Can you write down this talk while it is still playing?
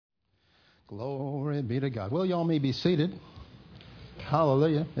Glory be to God. Well, y'all may be seated.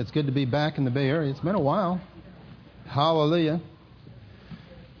 Hallelujah. It's good to be back in the Bay Area. It's been a while. Hallelujah.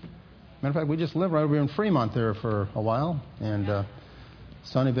 Matter of fact, we just lived right over here in Fremont there for a while. And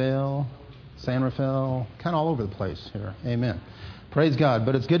Sunnyvale, San Rafael, kind of all over the place here. Amen. Praise God.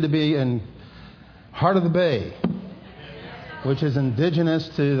 But it's good to be in Heart of the Bay, which is indigenous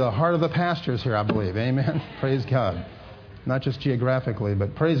to the heart of the pastures here, I believe. Amen. Praise God. Not just geographically,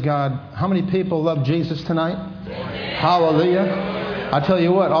 but praise God. How many people love Jesus tonight? Amen. Hallelujah. I tell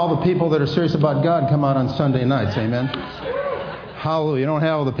you what, all the people that are serious about God come out on Sunday nights. Amen. Hallelujah. You don't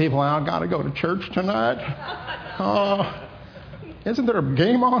have all the people, I got to go to church tonight. Isn't there a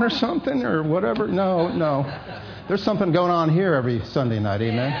game on or something or whatever? No. There's something going on here every Sunday night.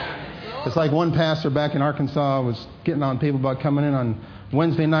 Amen. It's like one pastor back in Arkansas was getting on people about coming in on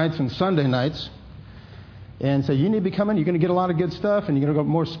Wednesday nights and Sunday nights. And so you need to be coming. You're going to get a lot of good stuff, and you're going to go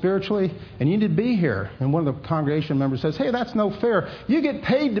more spiritually, and you need to be here. And one of the congregation members says, hey, that's no fair. You get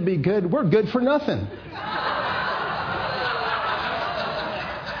paid to be good. We're good for nothing.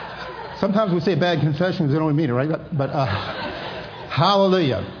 Sometimes we say bad confessions. They don't mean it, right? But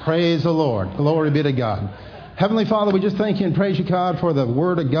hallelujah. Praise the Lord. Glory be to God. Heavenly Father, we just thank you and praise you, God, for the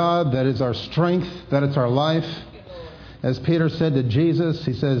Word of God that is our strength, that it's our life. As Peter said to Jesus,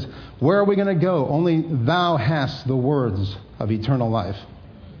 he says, where are we going to go? Only thou hast the words of eternal life.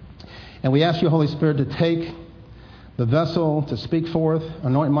 And we ask you, Holy Spirit, to take the vessel to speak forth,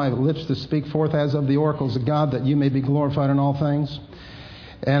 anoint my lips to speak forth as of the oracles of God, that you may be glorified in all things.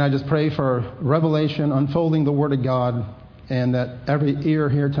 And I just pray for revelation, unfolding the Word of God, and that every ear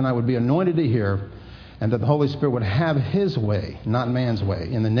here tonight would be anointed to hear, and that the Holy Spirit would have His way, not man's way.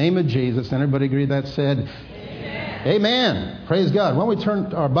 In the name of Jesus, and everybody agree that said, Amen. Praise God. Why don't we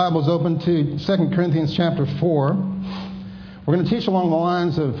turn our Bibles open to 2 Corinthians chapter 4. We're going to teach along the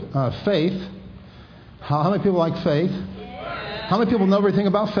lines of faith. How many people like faith? How many people know everything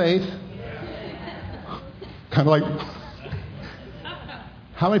about faith? Kind of like,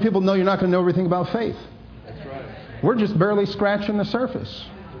 how many people know you're not going to know everything about faith? That's right. We're just barely scratching the surface.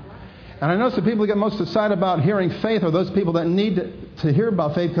 And I notice the people who get most excited about hearing faith are those people that need to hear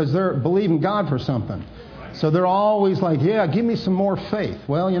about faith because they're believing God for something. So they're always like, yeah, give me some more faith.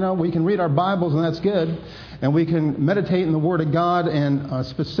 Well, you know, we can read our Bibles, and that's good. And we can meditate in the Word of God and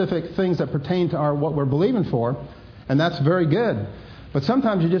specific things that pertain to what we're believing for. And that's very good. But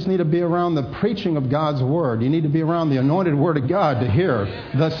sometimes you just need to be around the preaching of God's Word. You need to be around the anointed Word of God to hear,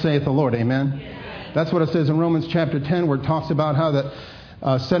 thus saith the Lord. Amen. That's what it says in Romans chapter 10, where it talks about how that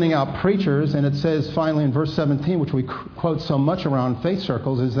sending out preachers, and it says finally in verse 17, which we quote so much around faith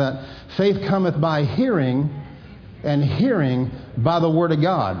circles, is that faith cometh by hearing, and hearing by the Word of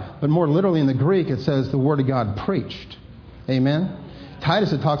God. But more literally in the Greek, it says the Word of God preached. Amen?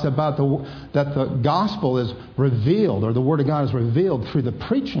 Titus, it talks about that the gospel is revealed, or the Word of God is revealed through the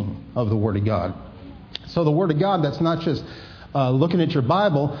preaching of the Word of God. So the Word of God, that's not just looking at your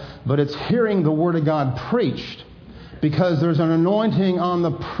Bible, but it's hearing the Word of God preached. Because there's an anointing on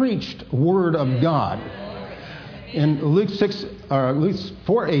the preached Word of God. In Luke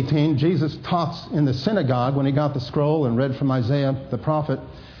 4:18, Jesus taught in the synagogue when he got the scroll and read from Isaiah the prophet.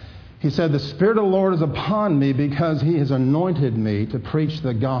 He said, the Spirit of the Lord is upon me because He has anointed me to preach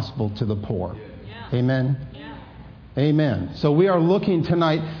the gospel to the poor. Yeah. Amen? Yeah. Amen. So we are looking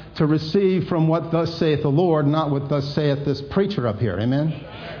tonight to receive from what thus saith the Lord, not what thus saith this preacher up here. Amen?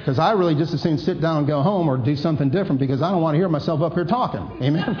 Because I really just as soon sit down and go home or do something different because I don't want to hear myself up here talking.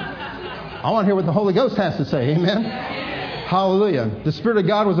 Amen? I want to hear what the Holy Ghost has to say. Amen? Hallelujah. The Spirit of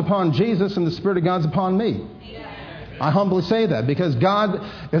God was upon Jesus and the Spirit of God's upon me. I humbly say that because God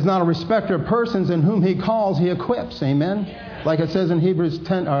is not a respecter of persons, and whom He calls, He equips. Amen? Like it says in Hebrews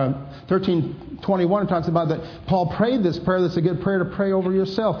 13:21, it talks about that Paul prayed this prayer. That's a good prayer to pray over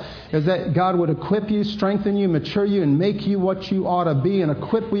yourself, is that God would equip you, strengthen you, mature you, and make you what you ought to be, and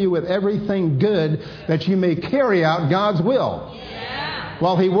equip you with everything good that you may carry out God's will.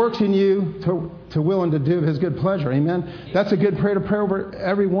 While He works in you to will and to do His good pleasure. Amen? That's a good prayer to pray over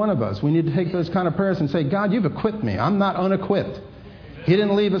every one of us. We need to take those kind of prayers and say, God, you've equipped me. I'm not unequipped. He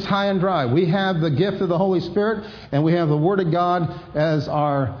didn't leave us high and dry. We have the gift of the Holy Spirit, and we have the Word of God as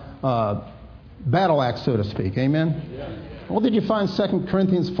our battle axe, so to speak. Amen? Well, did you find 2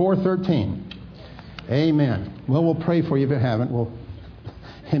 Corinthians 4:13? Amen. Well, we'll pray for you if you haven't.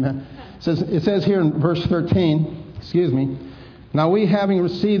 Amen. It says here in verse 13, now we, having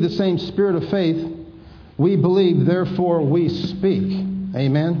received the same spirit of faith, we believe, therefore we speak.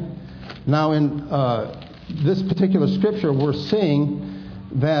 Amen. Now in this particular scripture, we're seeing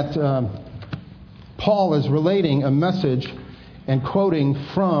that Paul is relating a message and quoting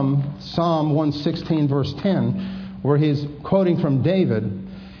from Psalm 116, verse 10, where he's quoting from David.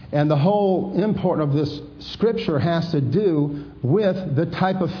 And the whole import of this scripture has to do with the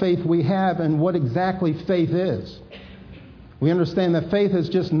type of faith we have and what exactly faith is. We understand that faith is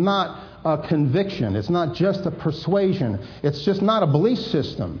just not a conviction. It's not just a persuasion. It's just not a belief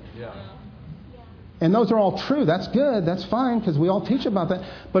system. Yeah. And those are all true. That's good. That's fine, because we all teach about that.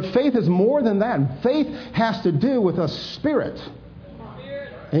 But faith is more than that. Faith has to do with a spirit.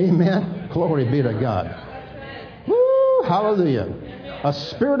 Amen. Glory be to God. Woo! Hallelujah. A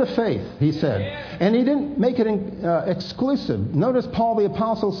spirit of faith, he said. And he didn't make it exclusive. Notice Paul the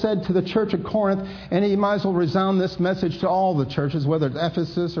Apostle said to the church at Corinth, and he might as well resound this message to all the churches, whether it's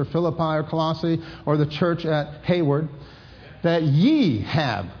Ephesus or Philippi or Colossae or the church at Hayward, that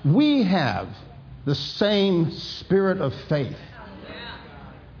we have the same spirit of faith.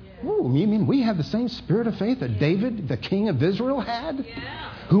 Ooh, you mean we have the same spirit of faith that David, the king of Israel, had?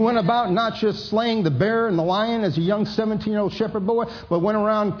 Yeah. Who went about not just slaying the bear and the lion as a young 17-year-old shepherd boy, but went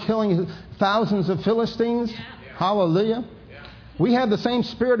around killing thousands of Philistines? Yeah. Hallelujah. Yeah. We have the same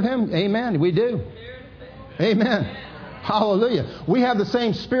spirit of him. Amen. We do. Amen. Hallelujah. We have the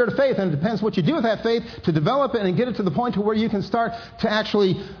same spirit of faith, and it depends what you do with that faith to develop it and get it to the point to where you can start to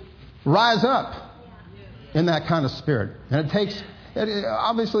actually rise up in that kind of spirit. And it takes...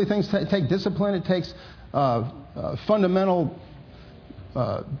 obviously, things take discipline. It takes fundamental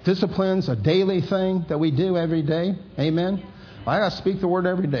disciplines, a daily thing that we do every day. Amen. I got to speak the word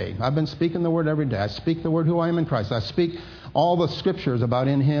every day. I've been speaking the word every day. I speak the word who I am in Christ. I speak all the scriptures about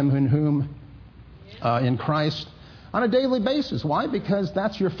in him, in whom, in Christ on a daily basis. Why? Because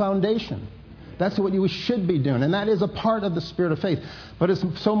that's your foundation. That's what you should be doing. And that is a part of the spirit of faith. But it's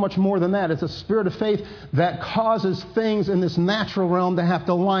so much more than that. It's a spirit of faith that causes things in this natural realm to have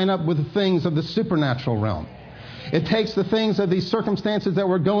to line up with the things of the supernatural realm. It takes the things of these circumstances that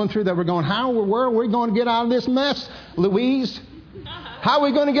we're going through, that we're going, where are we going to get out of this mess, Louise? How are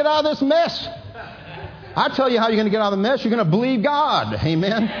we going to get out of this mess? I tell you how you're going to get out of the mess. You're going to believe God.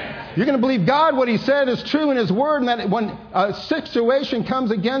 Amen. You're going to believe God, what he said is true in his word, and that when a situation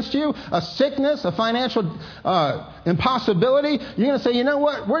comes against you, a sickness, a financial impossibility, you're going to say, you know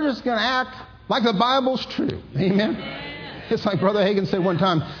what, we're just going to act like the Bible's true. Amen? It's like Brother Hagin said one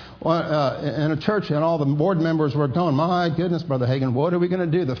time in a church, and all the board members were going, my goodness, Brother Hagin, what are we going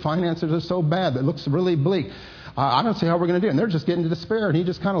to do? The finances are so bad. It looks really bleak. I don't see how we're going to do it. And they're just getting to despair. And he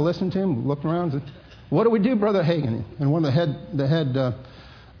just kind of listened to him, looked around, and said, what do we do, Brother Hagin? And one of the head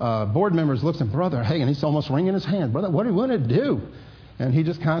board members looks at Brother Hagin. He's almost wringing his hand. Brother, what do you want to do? And he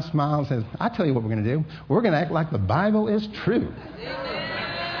just kind of smiles and says, I tell you what we're going to do. We're going to act like the Bible is true.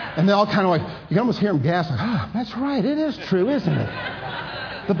 And they all kind of like, you can almost hear them gasp, like, that's right, it is true, isn't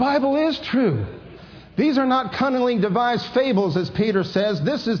it? The Bible is true. These are not cunningly devised fables, as Peter says.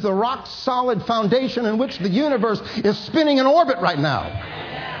 This is the rock-solid foundation in which the universe is spinning in orbit right now.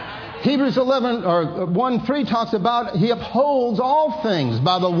 Hebrews 11 or 1:3 talks about he upholds all things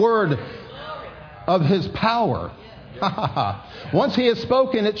by the word of his power. Once he has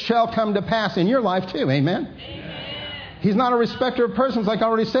spoken, it shall come to pass in your life too. Amen? He's not a respecter of persons, like I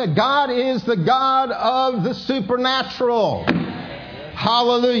already said. God is the God of the supernatural.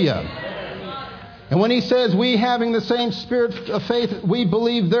 Hallelujah. And when he says, we having the same spirit of faith, we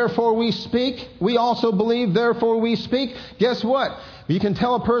believe, therefore we speak. We also believe, therefore we speak. Guess what? You can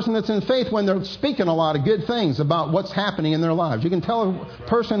tell a person that's in faith when they're speaking a lot of good things about what's happening in their lives. You can tell a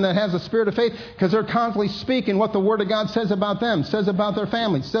person that has a spirit of faith because they're constantly speaking what the Word of God says about them, says about their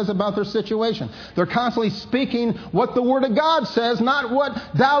family, says about their situation. They're constantly speaking what the Word of God says, not what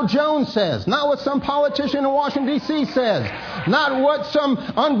Dow Jones says, not what some politician in Washington, D.C. says, not what some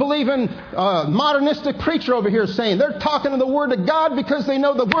unbelieving modernistic preacher over here is saying. They're talking to the Word of God because they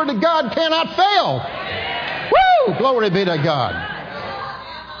know the Word of God cannot fail. Woo! Glory be to God.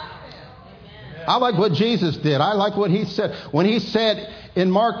 I like what Jesus did. I like what he said. When he said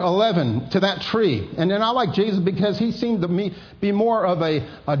in Mark 11 to that tree. And then I like Jesus because he seemed to be more of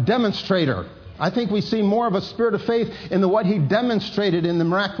a demonstrator. I think we see more of a spirit of faith in what he demonstrated in the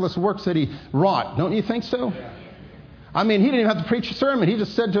miraculous works that he wrought. Don't you think so? I mean, he didn't even have to preach a sermon. He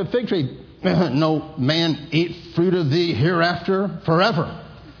just said to a fig tree, no man eat fruit of thee hereafter forever.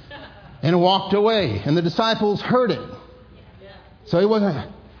 And walked away. And the disciples heard it. So he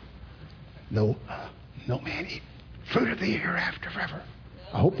wasn't... No man eat fruit of the hereafter forever.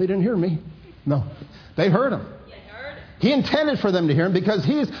 I hope they didn't hear me. No, they heard him. He intended for them to hear him because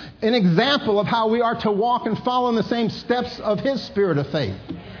he's an example of how we are to walk and follow in the same steps of his spirit of faith.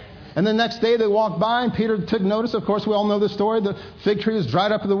 And the next day they walked by and Peter took notice. Of course, we all know the story. The fig tree was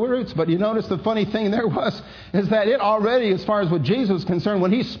dried up at the roots. But you notice the funny thing there is that it already, as far as what Jesus was concerned,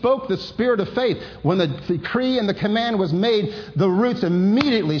 when he spoke the spirit of faith, when the decree and the command was made, the roots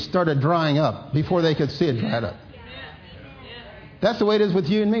immediately started drying up before they could see it dried up. That's the way it is with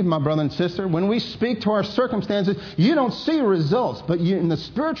you and me, my brother and sister. When we speak to our circumstances, you don't see results. But in the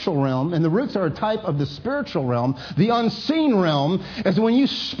spiritual realm, and the roots are a type of the spiritual realm, the unseen realm, is when you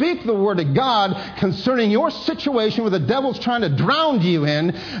speak the word of God concerning your situation where the devil's trying to drown you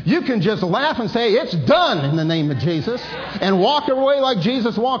in, you can just laugh and say, it's done in the name of Jesus. And walk away like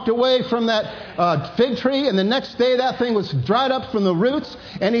Jesus walked away from that fig tree. And the next day that thing was dried up from the roots.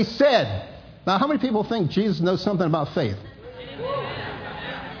 And he said, now how many people think Jesus knows something about faith?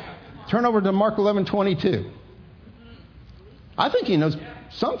 Turn over to Mark 11:22. I think he knows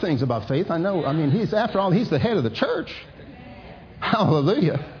some things about faith. I know. I mean, he's the head of the church.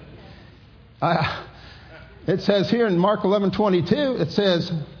 Hallelujah. It says here in Mark 11:22, it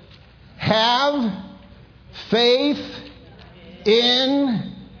says, have faith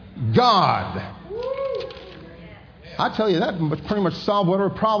in God. I tell you, that would pretty much solve whatever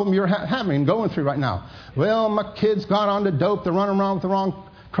problem you're having and going through right now. Well, my kids got onto dope. They're running around with the wrong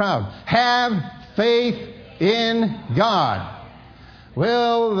crowd. Have faith in God.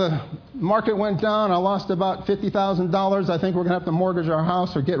 Well, the market went down. I lost about $50,000. I think we're going to have to mortgage our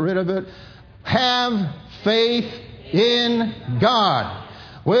house or get rid of it. Have faith in God.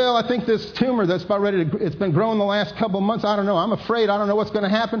 Well, I think this tumor that's about ready to, it's been growing the last couple of months. I don't know. I'm afraid. I don't know what's going to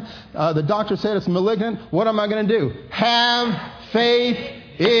happen. The doctor said it's malignant. What am I going to do? Have faith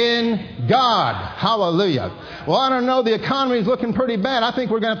in God. Hallelujah. Well, I don't know. The economy is looking pretty bad. I think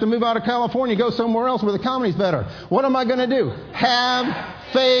we're going to have to move out of California, go somewhere else where the economy's better. What am I going to do?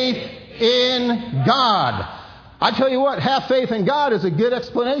 Have faith in God. I tell you what, have faith in God is a good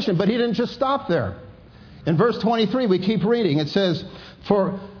explanation, but he didn't just stop there. In verse 23, we keep reading. It says,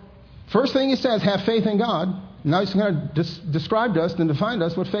 first thing he says, have faith in God. Now he's going to describe to us and define to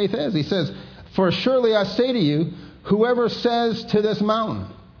us what faith is. He says, for surely I say to you, whoever says to this mountain.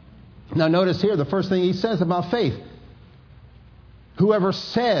 Now notice here the first thing he says about faith. Whoever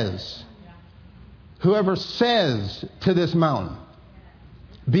says to this mountain,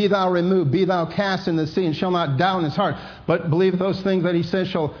 be thou removed, be thou cast in the sea, and shall not doubt in his heart, but believe those things that he says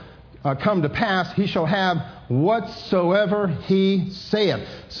shall come to pass, he shall have whatsoever he saith.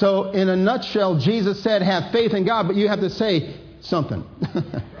 So in a nutshell, Jesus said, have faith in God, but you have to say something.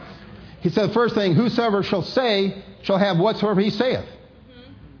 He said, first thing, whosoever shall say shall have whatsoever he saith.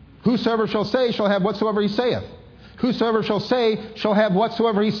 Whosoever shall say shall have whatsoever he saith. Whosoever shall say shall have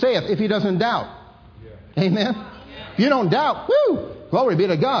whatsoever he saith, if he doesn't doubt. Yeah. Amen? Yeah. If you don't doubt, woo, glory be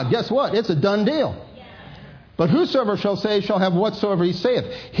to God. Guess what? It's a done deal. Yeah. But whosoever shall say shall have whatsoever he saith.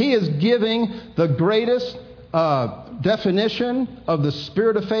 He is giving the greatest definition of the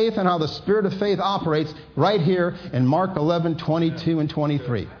spirit of faith and how the spirit of faith operates right here in Mark 11:22 and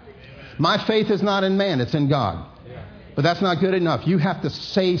 23. My faith is not in man, it's in God. But that's not good enough. You have to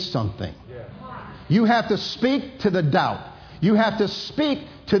say something. You have to speak to the doubt. You have to speak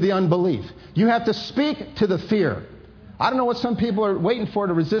to the unbelief. You have to speak to the fear. I don't know what some people are waiting for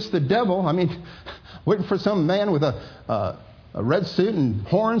to resist the devil. I mean, waiting for some man with a red suit and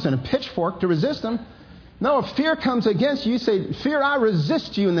horns and a pitchfork to resist him. No, if fear comes against you, you say, fear, I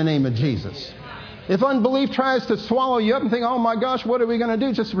resist you in the name of Jesus. If unbelief tries to swallow you up and think, oh my gosh, what are we going to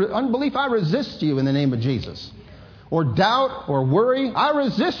do? Just unbelief, I resist you in the name of Jesus. Or doubt or worry, I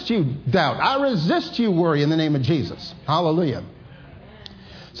resist you, doubt. I resist you, worry, in the name of Jesus. Hallelujah.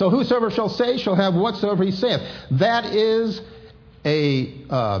 So whosoever shall say shall have whatsoever he saith. That is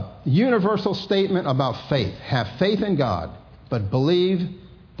a universal statement about faith. Have faith in God, but believe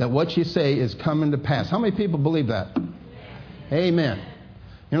that what you say is coming to pass. How many people believe that? Amen.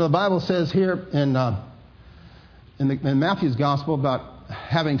 You know, the Bible says here in Matthew's gospel about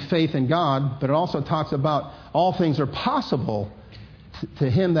having faith in God, but it also talks about all things are possible to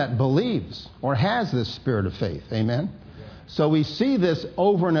him that believes or has this spirit of faith. Amen? So we see this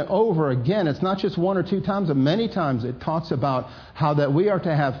over and over again. It's not just one or two times, but many times it talks about how that we are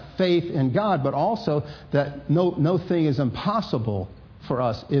to have faith in God, but also that no thing is impossible for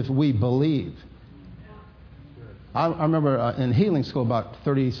us if we believe. I remember in healing school about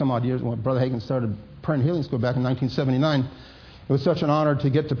 30 some odd years when Brother Hagin started praying healing school back in 1979. It was such an honor to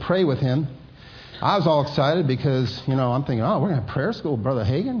get to pray with him. I was all excited because, I'm thinking, we're going to have prayer school with Brother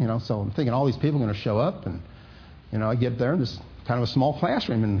Hagin, so I'm thinking all these people are going to show up. And, I get there in this kind of a small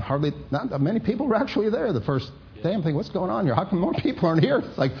classroom and not many people were actually there the first day. I'm thinking, what's going on here? How come more people aren't here?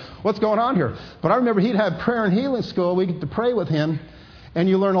 It's like, what's going on here? But I remember he'd have prayer and healing school. We get to pray with him. And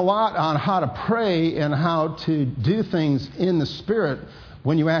you learn a lot on how to pray and how to do things in the Spirit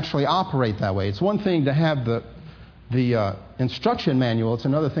when you actually operate that way. It's one thing to have the instruction manual. It's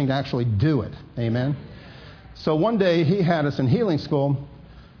another thing to actually do it. Amen? So one day he had us in healing school,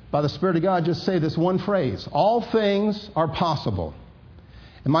 by the Spirit of God, just say this one phrase: all things are possible.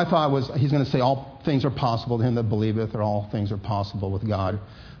 And my thought was, he's going to say all things are possible to him that believeth, or all things are possible with God.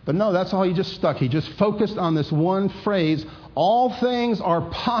 But no, that's all he just stuck. He just focused on this one phrase: all things are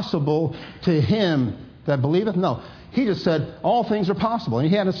possible to him that believeth. No, he just said all things are possible. And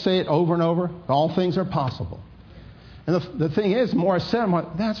he had to say it over and over: all things are possible. And the thing is, the more I said, I'm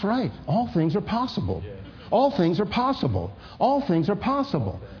like, that's right. All things are possible. All things are possible. All things are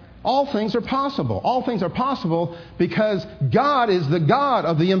possible. All things are possible. All things are possible because God is the God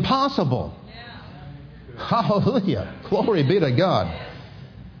of the impossible. Yeah. Hallelujah. Glory be to God.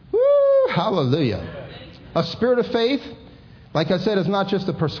 Woo, hallelujah. A spirit of faith, like I said, is not just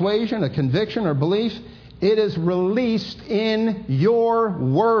a persuasion, a conviction, or belief. It is released in your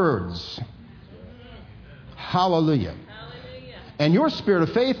words. Hallelujah. And your spirit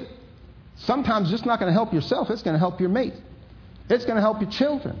of faith sometimes just not going to help yourself. It's going to help your mate. It's going to help your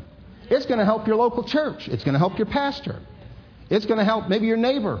children. It's going to help your local church. It's going to help your pastor. It's going to help maybe your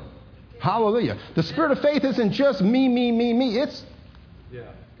neighbor. Hallelujah. The spirit of faith isn't just me, me, me, me. It's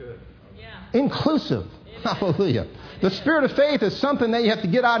inclusive. Hallelujah. The spirit of faith is something that you have to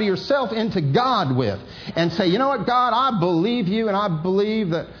get out of yourself into God with and say, you know what, God, I believe you, and I believe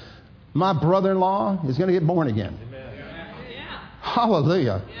that my brother-in-law is going to get born again. Amen.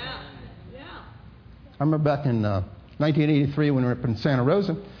 Hallelujah. I remember back in 1983 when we were up in Santa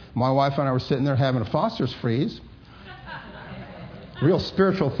Rosa, my wife and I were sitting there having a Foster's freeze. Real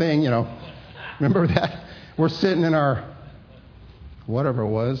spiritual thing, you know. Remember that? We're sitting in our, whatever it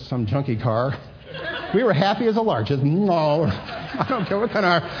was, some junky car. We were happy as a lark. Just, no, I don't care what kind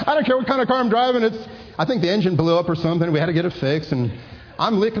of car I'm driving. I think the engine blew up or something. We had to get it fixed. And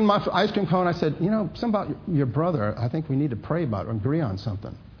I'm licking my ice cream cone. I said, you know, something about your brother, I think we need to pray about or agree on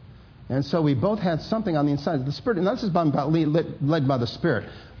something. And so we both had something on the inside of the Spirit. And this is about led by the Spirit.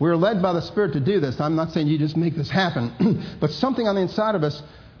 We were led by the Spirit to do this. I'm not saying you just make this happen. But something on the inside of us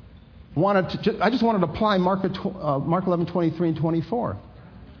I just wanted to apply Mark 11, 23 and 24.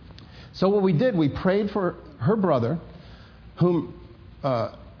 So what we did, we prayed for her brother, whom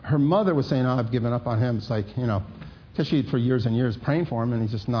her mother was saying, oh, I've given up on him. It's like, you know, because she for years and years praying for him, and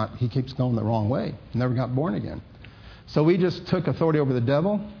he keeps going the wrong way. Never got born again. So we just took authority over the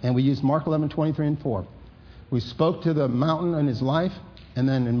devil, and we used Mark 11, 23 and 4. We spoke to the mountain in his life, and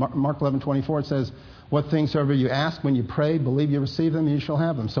then in Mark 11, 24 it says, what things soever you ask when you pray, believe you receive them, and you shall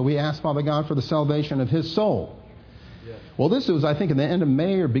have them. So we asked Father God for the salvation of his soul. Yes. Well, this was, I think, in the end of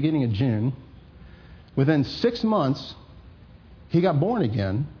May or beginning of June. Within 6 months, he got born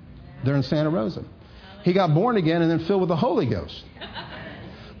again there in Santa Rosa. He got born again and then filled with the Holy Ghost.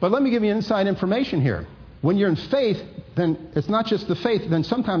 But let me give you inside information here. When you're in faith, then it's not just the faith. Then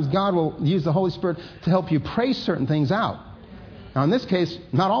sometimes God will use the Holy Spirit to help you pray certain things out. Now, in this case,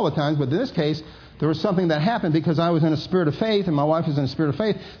 not all the times, but in this case, there was something that happened because I was in a spirit of faith and my wife was in a spirit of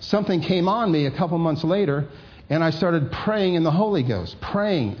faith. Something came on me a couple months later, and I started praying in the Holy Ghost,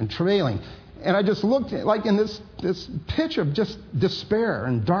 praying and travailing. And I just looked like in this pitch of just despair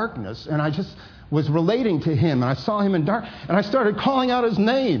and darkness, and I just was relating to him, and I saw him in dark, and I started calling out his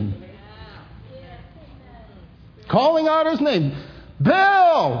name. Calling out his name,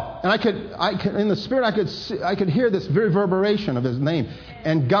 Bill! And I could in the spirit, I could hear this reverberation of his name.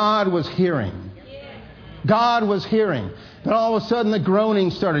 And God was hearing. God was hearing. Then all of a sudden the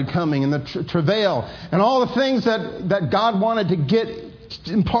groaning started coming and the travail. And all the things that God wanted to get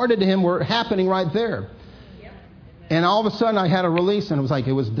imparted to him were happening right there. And all of a sudden I had a release and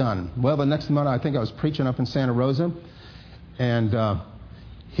it was done. Well, the next month I think I was preaching up in Santa Rosa. And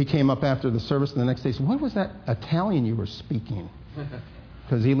he came up after the service the next day and said, what was that Italian you were speaking?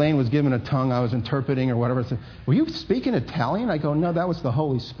 Because Elaine was given a tongue I was interpreting or whatever. I said, were you speaking Italian? I go, no, that was the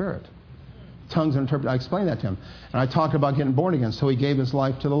Holy Spirit. Tongues and interpreting. I explained that to him. And I talked about getting born again. So he gave his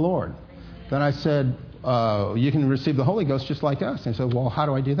life to the Lord. Then I said, you can receive the Holy Ghost just like us. And he said, well, how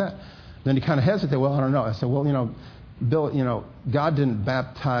do I do that? Then he kind of hesitated. Well, I don't know. I said, well, Bill, God didn't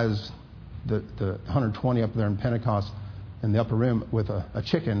baptize the 120 up there in Pentecost in the upper room with a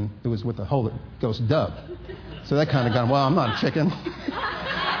chicken. It was with the Holy Ghost dove. So that kind of got him, well, I'm not a chicken.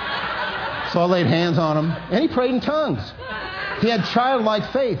 So I laid hands on him, and he prayed in tongues. He had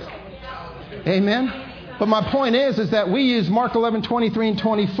childlike faith. Amen? But my point is that we use Mark 11, 23 and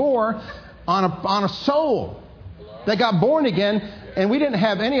 24 on a soul that got born again, and we didn't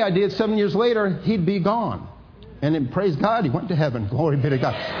have any idea 7 years later he'd be gone. And then, praise God, he went to heaven. Glory be to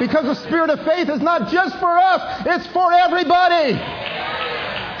God. Because the spirit of faith is not just for us, it's for everybody.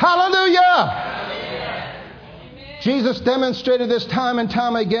 Hallelujah. Jesus demonstrated this time and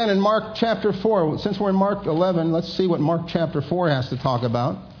time again in Mark chapter 4. Since we're in Mark 11, let's see what Mark chapter 4 has to talk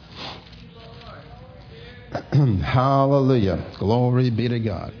about. Hallelujah. Glory be to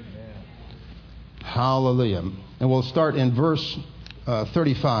God. Hallelujah. And we'll start in verse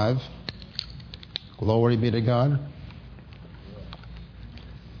 35. Glory be to God.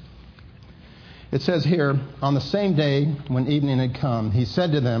 It says here, on the same day when evening had come, he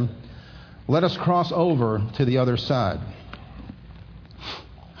said to them, let us cross over to the other side.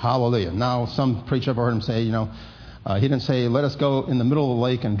 Hallelujah. Now, some preacher, I've heard him say, he didn't say, let us go in the middle of the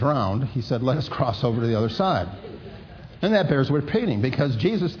lake and drown. He said, let us cross over to the other side. And that bears repeating, because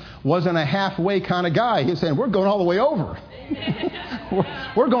Jesus wasn't a halfway kind of guy. He was saying, we're going all the way over.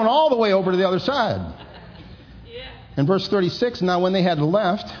 We're going all the way over to the other side. In verse 36, now when they had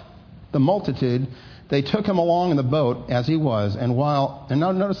left the multitude, they took him along in the boat as he was, and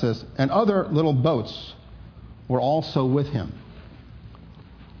now notice this, and other little boats were also with him.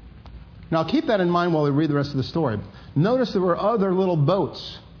 Now keep that in mind while we read the rest of the story. Notice there were other little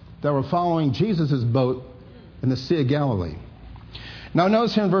boats that were following Jesus' boat in the Sea of Galilee. Now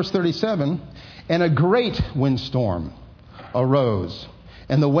notice here in verse 37, and a great windstorm arose,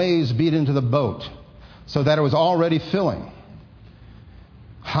 and the waves beat into the boat, so that it was already filling.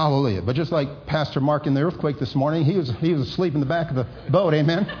 Hallelujah. But just like Pastor Mark in the earthquake this morning, he was asleep in the back of the boat,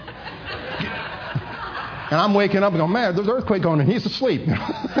 amen? And I'm waking up and going, man, there's an earthquake going on. He's asleep.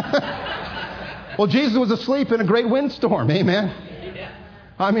 Well, Jesus was asleep in a great windstorm, amen?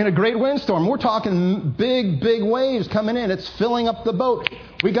 I mean, a great windstorm. We're talking big, big waves coming in. It's filling up the boat.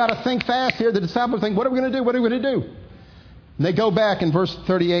 We got to think fast here. The disciples think, what are we going to do? What are we going to do? And they go back in verse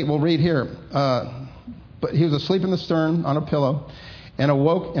 38. We'll read here. But he was asleep in the stern on a pillow,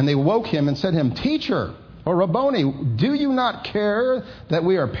 and they woke him and said to him, Teacher, or Rabboni, do you not care that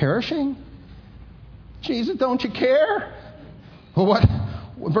we are perishing? Jesus, don't you care? Well, what?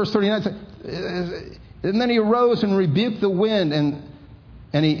 Verse 39 says, and then he arose and rebuked the wind, and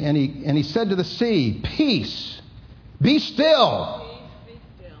he said to the sea, Peace, be still.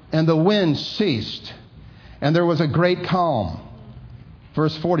 And the wind ceased, and there was a great calm.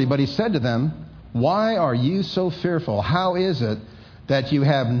 Verse 40, but he said to them, Why are you so fearful? How is it that you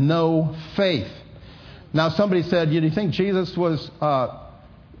have no faith? Now somebody said, do you think Jesus was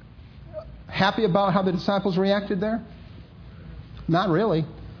happy about how the disciples reacted there? Not really.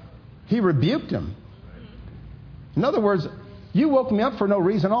 He rebuked them. In other words, you woke me up for no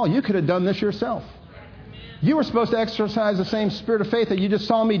reason at all. You could have done this yourself. You were supposed to exercise the same spirit of faith that you just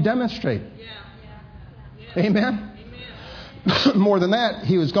saw me demonstrate. Amen? More than that,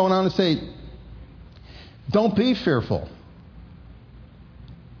 he was going on to say, don't be fearful.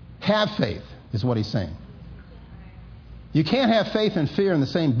 Have faith, is what he's saying. You can't have faith and fear in the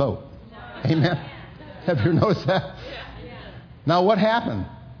same boat. Amen? Have you noticed that? Now, what happened?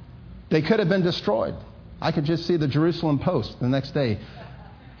 They could have been destroyed. I could just see the Jerusalem Post the next day.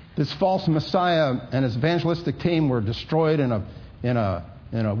 This false Messiah and his evangelistic team were destroyed in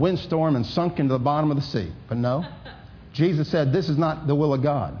a windstorm and sunk into the bottom of the sea. But no, Jesus said, this is not the will of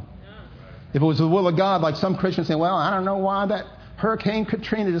God. If it was the will of God, like some Christians say, well, I don't know why that Hurricane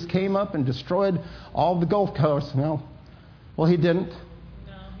Katrina just came up and destroyed all the Gulf Coast. No. Well, he didn't.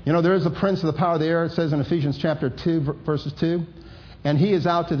 There is a prince of the power of the air, it says in Ephesians chapter 2, verses 2. And he is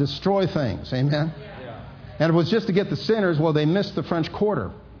out to destroy things. Amen? Yeah. And it was just to get the sinners. Well, they missed the French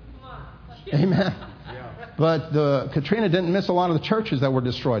Quarter. Amen? Yeah. But the Katrina didn't miss a lot of the churches that were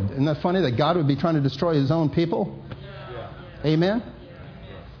destroyed. Isn't that funny that God would be trying to destroy his own people? Yeah. Amen?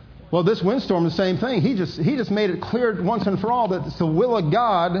 Well, this windstorm is the same thing. He just made it clear once and for all that it's the will of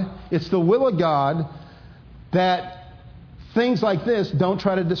God. It's the will of God that things like this don't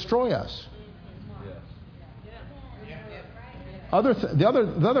try to destroy us. The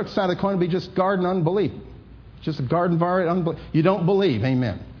other side of the coin would be just garden unbelief. Just a garden variety unbelief. You don't believe.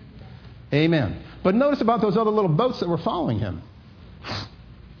 Amen. Amen. But notice about those other little boats that were following him.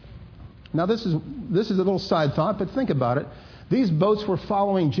 Now this is a little side thought, but think about it. These boats were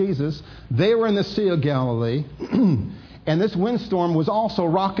following Jesus. They were in the Sea of Galilee. And this windstorm was also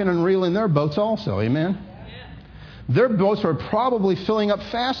rocking and reeling their boats also. Amen. Their boats were probably filling up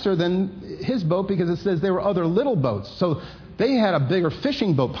faster than his boat because it says there were other little boats. So they had a bigger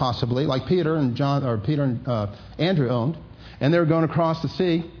fishing boat possibly, like Peter and Andrew owned, and they were going across the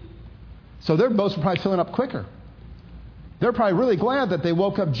sea. So their boats were probably filling up quicker. They're probably really glad that they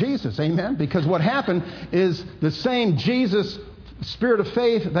woke up Jesus, amen? Because what happened is the same Jesus spirit of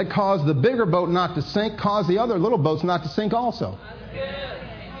faith that caused the bigger boat not to sink caused the other little boats not to sink also.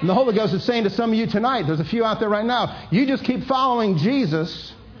 And the Holy Ghost is saying to some of you tonight, there's a few out there right now, you just keep following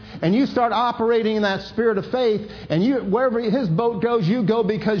Jesus and you start operating in that spirit of faith, and you, wherever His boat goes, you go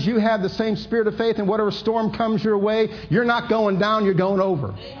because you have the same spirit of faith, and whatever storm comes your way, you're not going down, you're going over.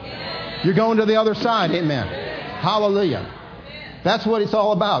 Amen. You're going to the other side. Amen. Hallelujah. That's what it's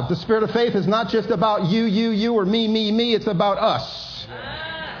all about. The spirit of faith is not just about you, or me. It's about us.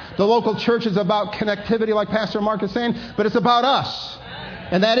 The local church is about connectivity, like Pastor Mark is saying, but it's about us.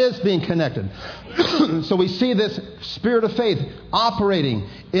 And that is being connected. So we see this spirit of faith operating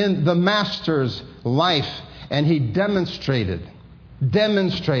in the Master's life. And He demonstrated.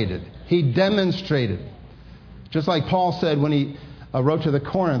 Just like Paul said when he wrote to the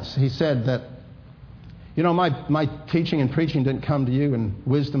Corinths, he said that, you know, my teaching and preaching didn't come to you in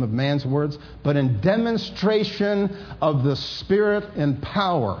wisdom of man's words, but in demonstration of the Spirit and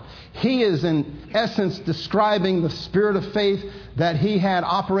power. He is in essence describing the spirit of faith that he had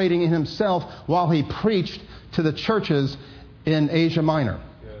operating in himself while he preached to the churches in Asia Minor.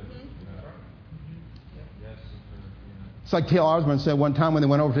 It's like T.L. Osborne said one time when they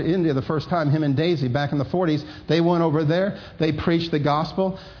went over to India the first time, him and Daisy back in the 40s, they went over there, they preached the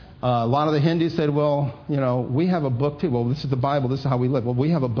gospel. A lot of the Hindus said, well, you know, we have a book too. Well, this is the Bible. This is how we live. Well, we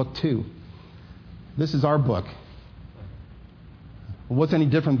have a book too. This is our book. Well, what's any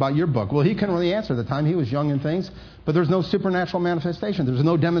different about your book? Well, he couldn't really answer at the time. He was young in things. But there's no supernatural manifestation. There's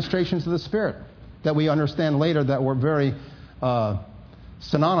no demonstrations of the Spirit that we understand later that were very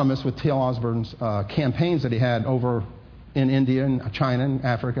synonymous with T.L. Osborne's campaigns that he had over in India and China and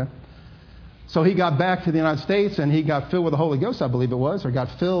Africa. So he got back to the United States and he got filled with the Holy Ghost, I believe it was, or got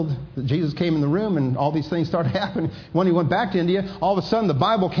filled. Jesus came in the room and all these things started happening. When he went back to India, all of a sudden the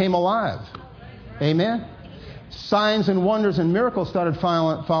Bible came alive. Amen? Signs and wonders and miracles started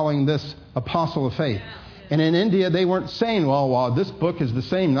following this apostle of faith. And in India, they weren't saying, well, this book is the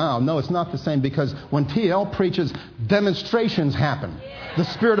same now. No, it's not the same, because when T.L. preaches, demonstrations happen. The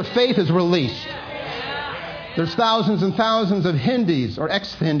spirit of faith is released. There's thousands and thousands of Hindis or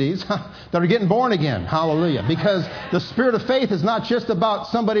ex-Hindis that are getting born again. Hallelujah. Because the spirit of faith is not just about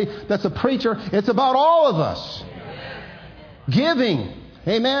somebody that's a preacher. It's about all of us. Giving.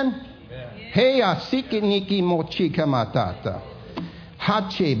 Amen. Hey, asikiniki mochika matata.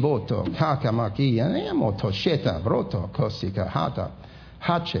 Hache boto kakamaki moto sheta broto kosika hata.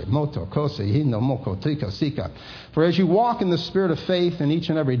 Hache moto kose hino moko tika sika. For as you walk in the spirit of faith in each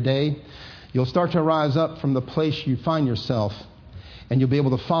and every day, you'll start to rise up from the place you find yourself, and you'll be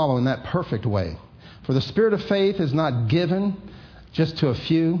able to follow in that perfect way. For the spirit of faith is not given just to a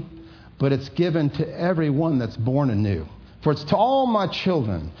few, but it's given to everyone that's born anew. For it's to all my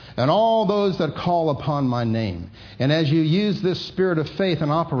children and all those that call upon my name. And as you use this spirit of faith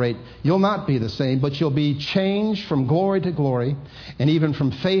and operate, you'll not be the same, but you'll be changed from glory to glory and even from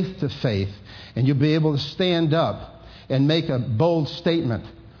faith to faith. And you'll be able to stand up and make a bold statement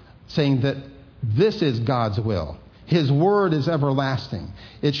saying that this is God's will. His word is everlasting.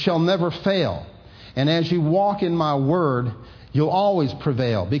 It shall never fail. And as you walk in my word, you'll always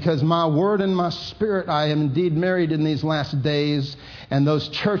prevail, because my word and my spirit I am indeed married in these last days, and those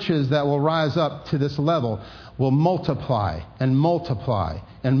churches that will rise up to this level will multiply and multiply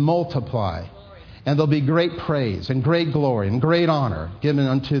and multiply. And there'll be great praise and great glory and great honor given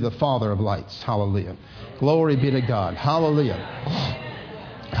unto the Father of lights. Hallelujah. Glory be to God. Hallelujah.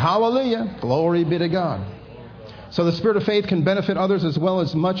 Hallelujah. Glory be to God. So the spirit of faith can benefit others as well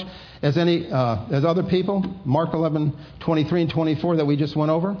as much as as other people. Mark 11:23 and 24 that we just went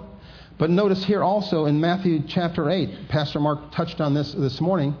over. But notice here also in Matthew chapter 8, Pastor Mark touched on this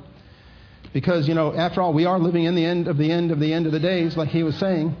morning, because, you know, after all, we are living in the end of the end of the end of the days, like he was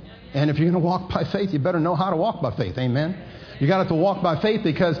saying. And if you're going to walk by faith, you better know how to walk by faith. Amen. You got to walk by faith,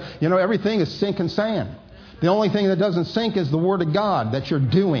 because, you know, everything is sinking sand. The only thing that doesn't sink is the Word of God that you're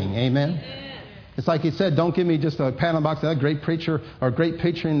doing. Amen. It's like he said, don't give me just a pat on the box, that great preacher or great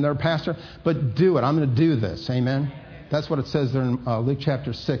preacher and their pastor, but do it. I'm going to do this. Amen. That's what it says there in Luke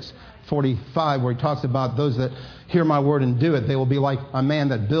chapter 6:45, where he talks about those that hear my word and do it. They will be like a man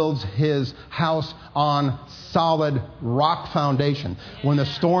that builds his house on solid rock foundation. When the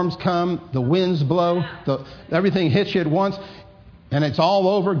storms come, the winds blow, everything hits you at once, and it's all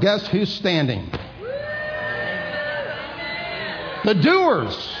over. Guess who's standing? The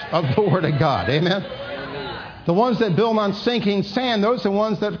doers of the Word of God. Amen. The ones that build on sinking sand, those are the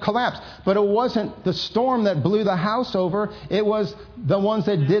ones that collapse. But it wasn't the storm that blew the house over. It was the ones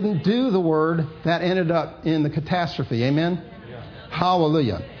that didn't do the Word that ended up in the catastrophe. Amen.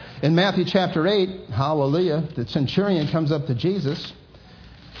 Hallelujah. In Matthew chapter 8, hallelujah, the centurion comes up to Jesus.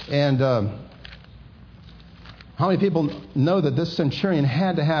 And how many people know that this centurion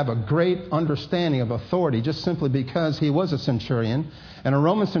had to have a great understanding of authority just simply because he was a centurion? And a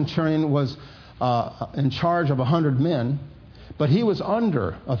Roman centurion was in charge of 100 men, but he was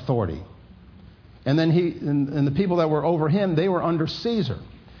under authority. And then and the people that were over him, they were under Caesar.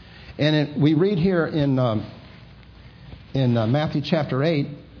 And we read here in Matthew chapter 8,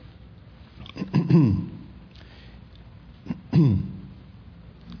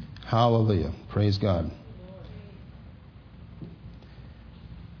 hallelujah, praise God.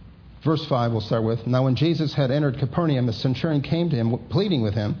 Verse 5 we'll start with. Now when Jesus had entered Capernaum, a centurion came to him, pleading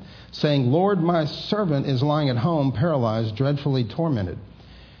with him, saying, Lord, my servant is lying at home, paralyzed, dreadfully tormented.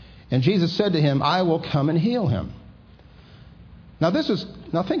 And Jesus said to him, I will come and heal him. Now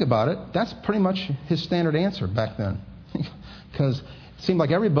think about it. That's pretty much his standard answer back then. Because it seemed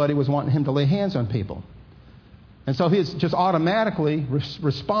like everybody was wanting him to lay hands on people. And so he's just automatically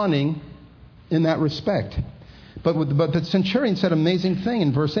responding in that respect. But the centurion said an amazing thing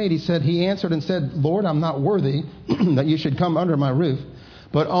in verse 8. He answered and said, Lord, I'm not worthy that you should come under my roof,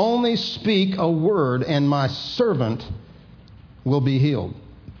 but only speak a word and my servant will be healed.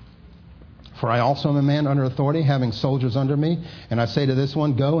 For I also am a man under authority, having soldiers under me. And I say to this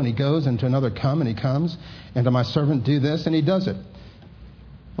one, go, and he goes, and to another, come, and he comes. And to my servant, do this, and he does it.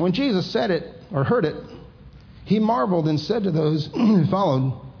 And when Jesus said it, or heard it, he marveled and said to those who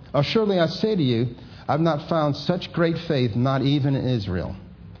followed, Surely I say to you, I've not found such great faith, not even in Israel.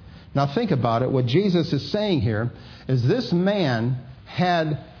 Now think about it. What Jesus is saying here is this man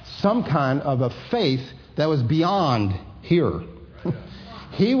had some kind of a faith that was beyond here.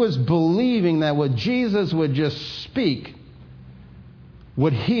 He was believing that what Jesus would just speak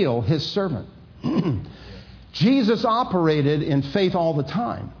would heal his servant. Jesus operated in faith all the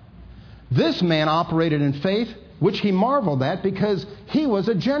time. This man operated in faith, which he marveled at because he was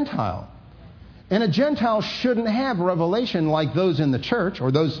a Gentile. And a Gentile shouldn't have revelation like those in the church,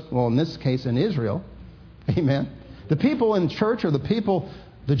 or those, well, in this case, in Israel. Amen. The people in church, or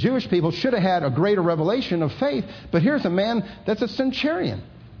the Jewish people, should have had a greater revelation of faith. But here's a man that's a centurion.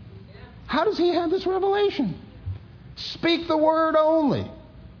 How does he have this revelation? Speak the word only,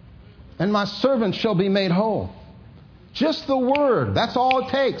 and my servant shall be made whole. Just the word. That's all it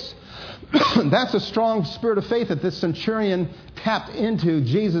takes. That's a strong spirit of faith that this centurion tapped into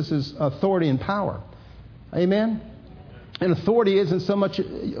Jesus' authority and power. Amen? And authority isn't so much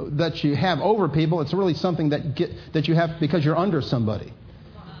that you have over people. It's really something that you have because you're under somebody.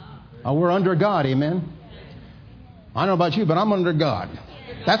 We're under God. Amen? I don't know about you, but I'm under God.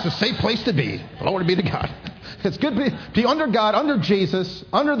 That's a safe place to be. Glory be to God. It's good to be under God, under Jesus,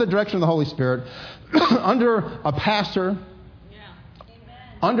 under the direction of the Holy Spirit, under a pastor,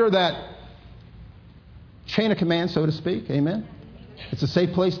 under that chain of command, so to speak. Amen. It's a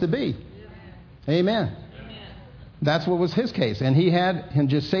safe place to be. Amen. That's what was his case. And he had him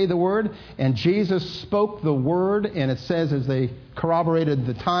just say the word, and Jesus spoke the word, and it says as they corroborated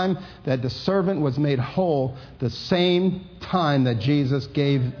the time that the servant was made whole the same time that Jesus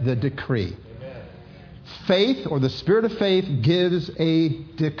gave the decree. Amen. Faith, or the spirit of faith, gives a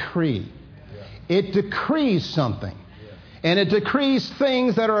decree. Yeah. It decrees something. Yeah. And it decrees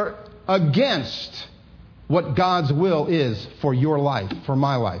things that are against what God's will is for your life, for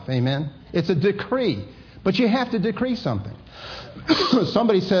my life. Amen? It's a decree. But you have to decree something.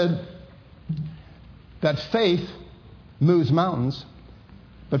 Somebody said that faith moves mountains,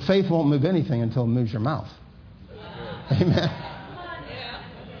 but faith won't move anything until it moves your mouth. Amen.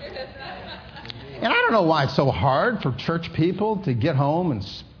 And I don't know why it's so hard for church people to get home and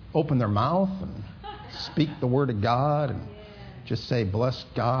open their mouth and speak the word of God and just say, bless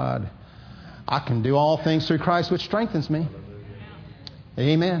God. I can do all things through Christ, which strengthens me.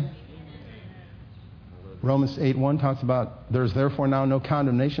 Amen. Romans 8:1 talks about, there's therefore now no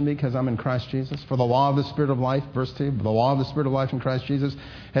condemnation because I'm in Christ Jesus. For the law of the Spirit of life, verse 2, the law of the Spirit of life in Christ Jesus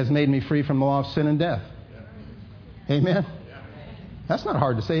has made me free from the law of sin and death. Amen? That's not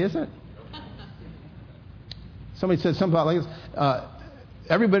hard to say, is it? Somebody said something about like this.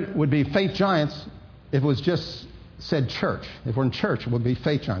 Everybody would be faith giants if it was just said church. If we're in church, it would be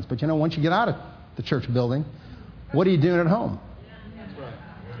faith giants. But once you get out of the church building, what are you doing at home?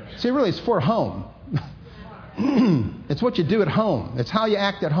 See, really, it's for home. It's what you do at home. It's how you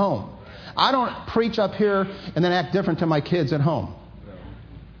act at home. I don't preach up here and then act different to my kids at home.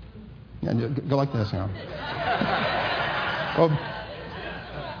 Yeah, go like this now.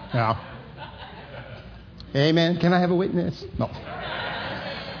 Now. Amen. Can I have a witness? No.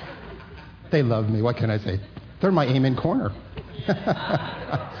 They love me. What can I say? They're my amen corner.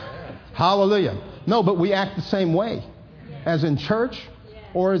 Hallelujah. No, but we act the same way as in church,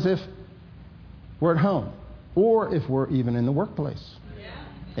 or as if we're at home, or if we're even in the workplace.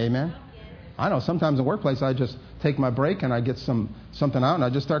 Amen. I know sometimes in the workplace I just take my break and I get something out and I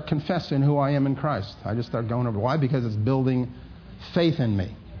just start confessing who I am in Christ. I just start going over. Why? Because it's building faith in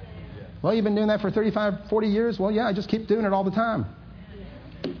me. Well, you've been doing that for 35, 40 years? Well, yeah, I just keep doing it all the time.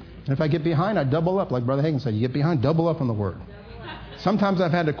 And if I get behind, I double up. Like Brother Hagin said, you get behind, double up on the Word. Sometimes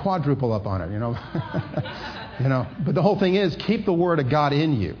I've had to quadruple up on it, But the whole thing is, keep the Word of God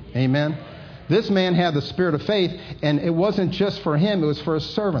in you. Amen. This man had the spirit of faith, and it wasn't just for him, it was for his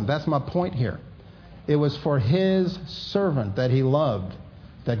servant. That's my point here. It was for his servant that he loved,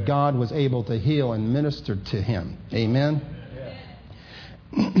 that God was able to heal and minister to him. Amen.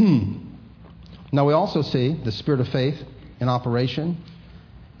 Now we also see the spirit of faith in operation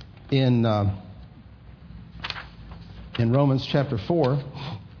in Romans chapter 4.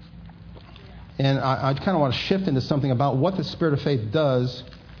 And I kind of want to shift into something about what the spirit of faith does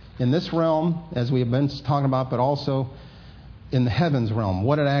in this realm, as we have been talking about, but also in the heavens realm,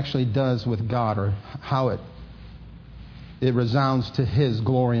 what it actually does with God, or how it resounds to His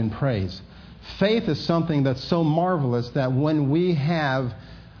glory and praise. Faith is something that's so marvelous that when we have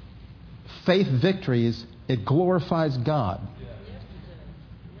faith victories, it glorifies God.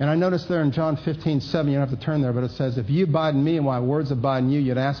 And I noticed there in John 15:7, you don't have to turn there, but it says, if you abide in me and my words abide in you,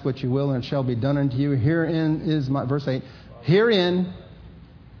 you'd ask what you will and it shall be done unto you. Herein is my, verse 8, herein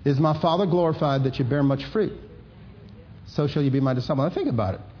is my Father glorified, that you bear much fruit. So shall you be my disciple. Now think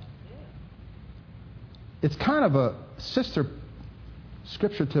about it. It's kind of a sister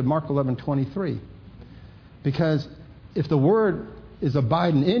scripture to Mark 11:23. Because if the Word is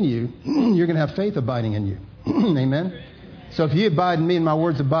abiding in you, you're going to have faith abiding in you. Amen? So if you abide in me and my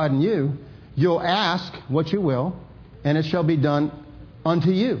words abide in you, you'll ask what you will, and it shall be done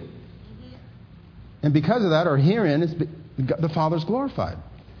unto you. And because of that, or herein, is the Father's glorified.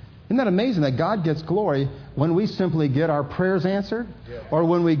 Isn't that amazing that God gets glory when we simply get our prayers answered, or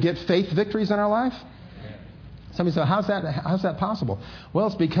when we get faith victories in our life? Somebody said, how's that possible? Well,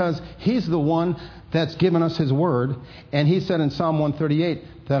 it's because He's the one that's given us His Word, and He said in Psalm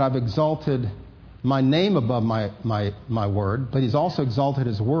 138 that I've exalted my name above my Word, but He's also exalted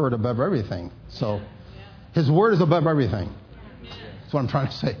His Word above everything. So His Word is above everything. That's what I'm trying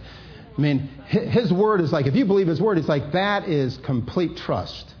to say. I mean, His Word is like, if you believe His Word, it's like that is complete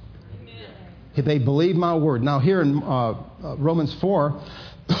trust. They believe my word. Now here in Romans 4,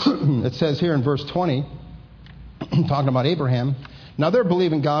 it says here in verse 20, talking about Abraham. Now they're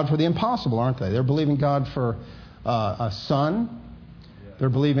believing God for the impossible, aren't they? They're believing God for a son. They're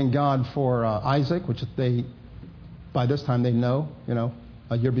believing God for Isaac, which they, by this time they know,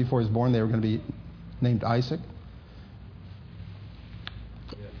 a year before he was born, they were going to be named Isaac.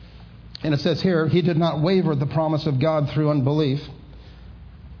 And it says here, he did not waver at the promise of God through unbelief,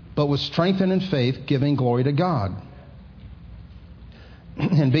 but was strengthened in faith, giving glory to God.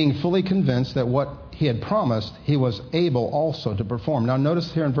 And being fully convinced that what he had promised, he was able also to perform. Now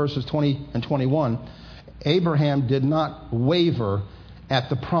notice here in verses 20 and 21, Abraham did not waver at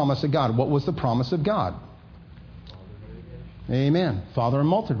the promise of God. What was the promise of God? Amen. Father of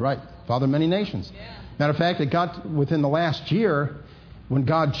multitude, right. Father of many nations. Matter of fact, it got within the last year, when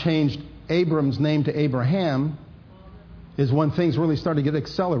God changed Abram's name to Abraham, is when things really started to get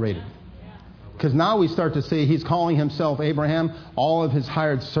accelerated. Because now we start to see he's calling himself Abraham. All of his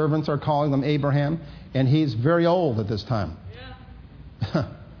hired servants are calling him Abraham. And he's very old at this time.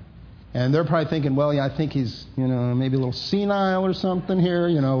 And they're probably thinking, well, yeah, I think he's, maybe a little senile or something here.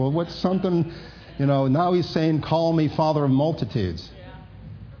 What's something, now he's saying, call me Father of multitudes.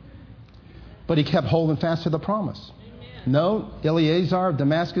 But he kept holding fast to the promise. No, Eliezer of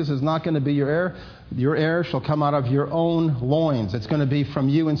Damascus is not going to be your heir. Your heir shall come out of your own loins. It's going to be from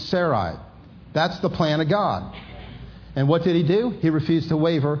you and Sarai. That's the plan of God. And what did he do? He refused to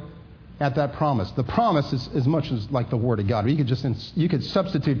waver at that promise. The promise is as much as like the Word of God. You could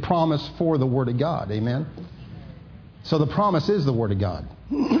substitute promise for the Word of God. Amen? So the promise is the Word of God.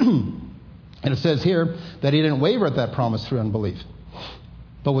 And it says here that he didn't waver at that promise through unbelief,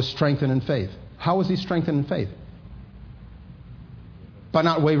 but was strengthened in faith. How was he strengthened in faith? By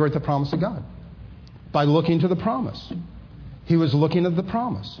not wavering at the promise of God. By looking to the promise. He was looking at the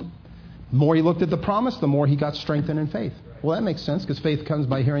promise. The more he looked at the promise, the more he got strengthened in faith. Well, that makes sense, because faith comes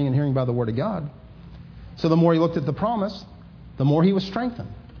by hearing, and hearing by the Word of God. So the more he looked at the promise, the more he was strengthened.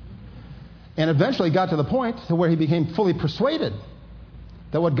 And eventually got to the point to where he became fully persuaded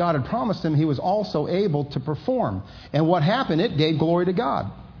that what God had promised him, he was also able to perform. And what happened? It gave glory to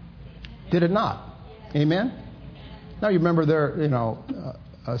God. Did it not? Amen? Now you remember there,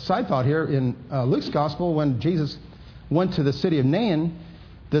 a side thought here. In Luke's gospel, when Jesus went to the city of Nain,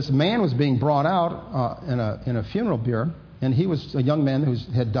 this man was being brought out in a funeral bier, and he was a young man who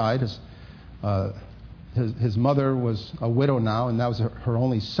had died. His mother was a widow now, and that was her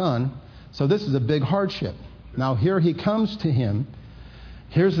only son. So this is a big hardship. Now here he comes to him.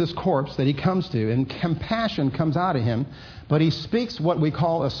 Here's this corpse that he comes to, and compassion comes out of him, but he speaks what we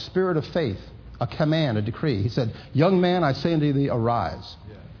call a spirit of faith, a command, a decree. He said, "Young man, I say unto thee, arise."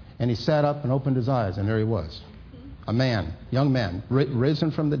 Yeah. And he sat up and opened his eyes, and there he was. A man, young man,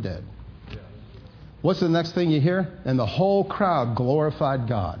 risen from the dead. Yeah. What's the next thing you hear? And the whole crowd glorified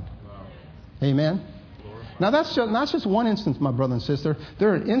God. Wow. Amen? Now that's not just one instance, my brother and sister.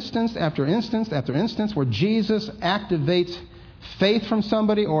 There are instance after instance after instance where Jesus activates faith from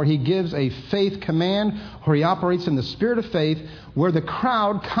somebody, or he gives a faith command, or he operates in the spirit of faith, where the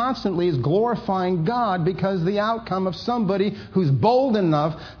crowd constantly is glorifying God because the outcome of somebody who's bold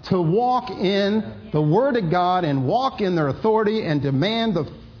enough to walk in the Word of God and walk in their authority and demand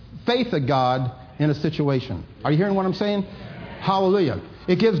the faith of God in a situation. Are you hearing what I'm saying? Hallelujah.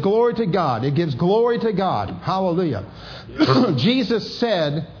 It gives glory to God. It gives glory to God. Hallelujah. Jesus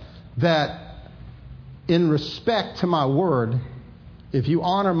said that in respect to my word, if you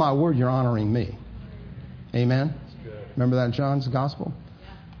honor my word, you're honoring me. Amen? Remember that in John's gospel?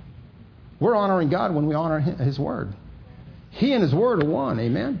 We're honoring God when we honor his word. He and his word are one.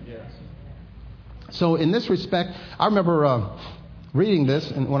 Amen? So in this respect, I remember reading this,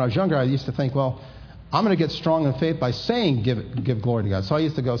 and when I was younger, I used to think, well, I'm going to get strong in faith by saying give glory to God. So I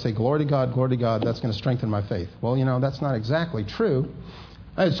used to go say, glory to God, that's going to strengthen my faith. Well, that's not exactly true.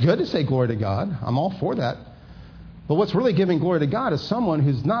 It's good to say glory to God. I'm all for that. But what's really giving glory to God is someone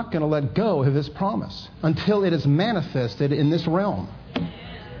who's not going to let go of his promise until it is manifested in this realm.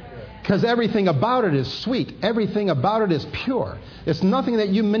 Because everything about it is sweet. Everything about it is pure. It's nothing that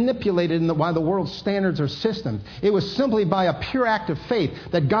you manipulated by the world's standards or systems. It was simply by a pure act of faith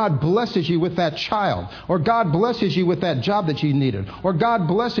that God blesses you with that child. Or God blesses you with that job that you needed. Or God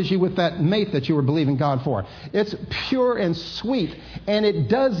blesses you with that mate that you were believing God for. It's pure and sweet. And it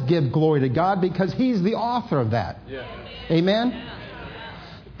does give glory to God because he's the author of that. Yeah. Amen?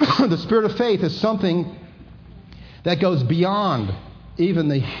 The spirit of faith is something that goes beyond even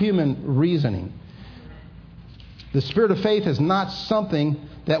the human reasoning. The spirit of faith is not something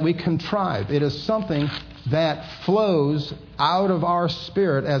that we contrive. It is something that flows out of our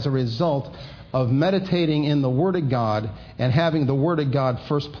spirit as a result of meditating in the Word of God and having the Word of God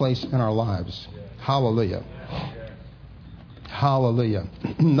first place in our lives. Hallelujah. Hallelujah.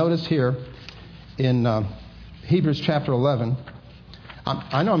 Notice here in Hebrews chapter 11.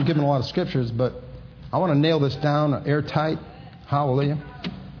 I know I'm giving a lot of scriptures, but I want to nail this down airtight. Hallelujah.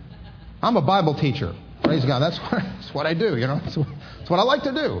 I'm a Bible teacher. Praise God. That's what I do, That's what I like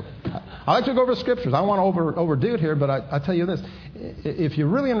to do. I like to go over scriptures. I don't want to overdo it here, but I tell you this. If you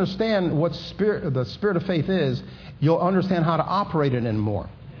really understand what the spirit of faith is, you'll understand how to operate it in more.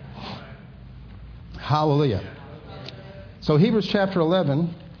 Hallelujah. So Hebrews chapter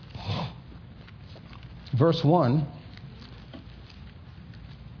 11, verse 1.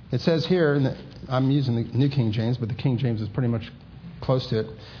 It says here, I'm using the New King James, but the King James is pretty much close to it.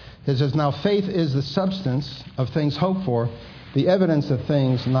 It says, now faith is the substance of things hoped for, the evidence of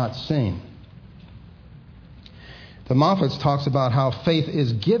things not seen. The Moffats talks about how faith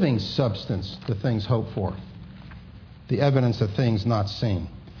is giving substance to things hoped for, the evidence of things not seen.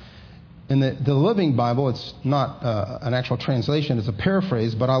 In the Living Bible, it's not an actual translation, it's a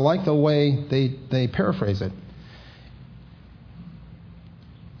paraphrase, but I like the way they paraphrase it.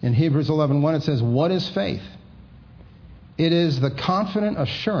 In Hebrews 11:1, it says, what is faith? It is the confident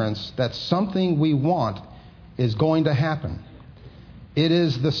assurance that something we want is going to happen. It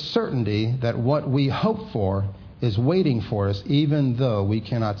is the certainty that what we hope for is waiting for us, even though we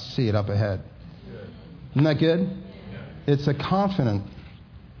cannot see it up ahead. Isn't that good? It's a confident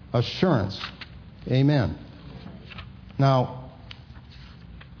assurance. Amen. Now,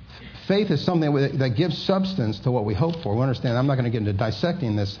 faith is something that gives substance to what we hope for. We understand, I'm not going to get into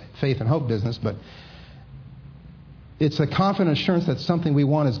dissecting this faith and hope business, but it's a confident assurance that something we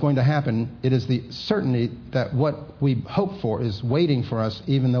want is going to happen. It is the certainty that what we hope for is waiting for us,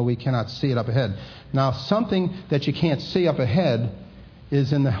 even though we cannot see it up ahead. Now, something that you can't see up ahead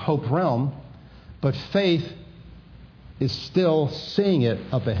is in the hope realm, but faith is still seeing it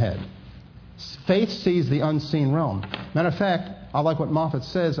up ahead. Faith sees the unseen realm. Matter of fact, I like what Moffat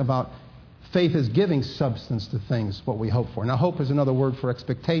says about faith is giving substance to things, what we hope for. Now, hope is another word for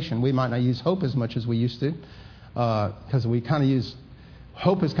expectation. We might not use hope as much as we used to, because we kind of use,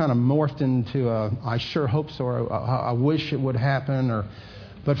 hope is kind of morphed into I sure hope so, or I wish it would happen, or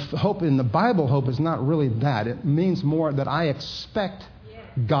But hope in the Bible, hope is not really that. It means more that I expect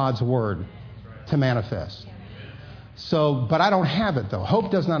God's word to manifest. So, but I don't have it though.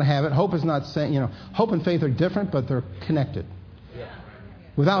 Hope does not have it. Hope is not saying, hope and faith are different, but they're connected.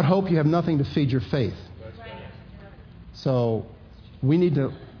 Without hope, you have nothing to feed your faith. So we need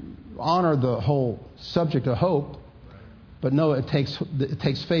to honor the whole subject of hope, but know it takes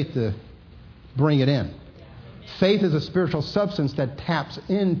faith to bring it in. Faith is a spiritual substance that taps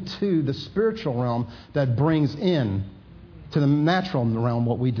into the spiritual realm that brings in to the natural realm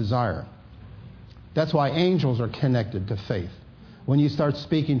what we desire. That's why angels are connected to faith. When you start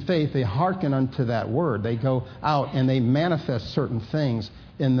speaking faith, they hearken unto that word. They go out and they manifest certain things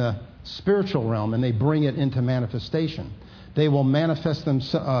in the spiritual realm, and they bring it into manifestation. They will manifest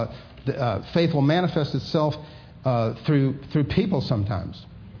faith will manifest itself through people sometimes.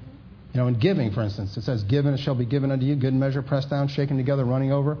 In giving, for instance, it says, "Given it shall be given unto you, good measure, pressed down, shaken together,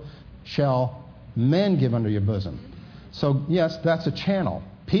 running over, shall men give unto your bosom." So, yes, that's a channel.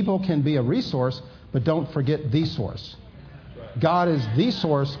 People can be a resource, but don't forget the source. God is the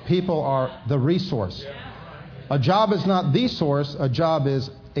source. People are the resource. A job is not the source. A job is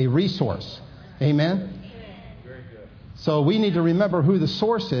a resource. Amen? So we need to remember who the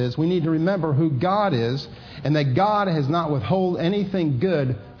source is. We need to remember who God is, and that God has not withheld anything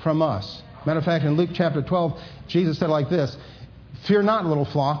good from us. Matter of fact, in Luke chapter 12, Jesus said like this, "Fear not, little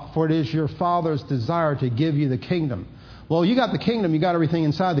flock, for it is your Father's desire to give you the kingdom." Well, you got the kingdom, you got everything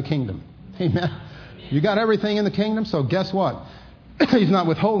inside the kingdom. Amen. You got everything in the kingdom, so guess what? He's not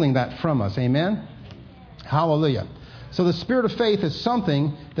withholding that from us. Amen. Hallelujah. So the spirit of faith is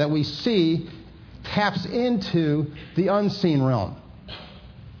something that we see taps into the unseen realm.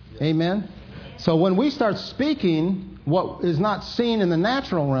 Amen. So when we start speaking what is not seen in the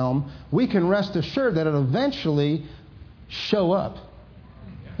natural realm, we can rest assured that it'll eventually show up.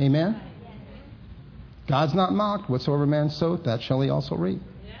 Amen. God's not mocked. Whatsoever man soweth, that shall he also reap.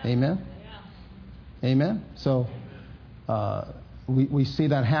 Amen. Amen. So we see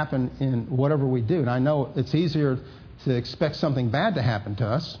that happen in whatever we do. And I know it's easier to expect something bad to happen to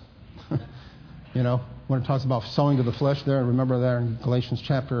us. When it talks about sowing to the flesh there, remember there in Galatians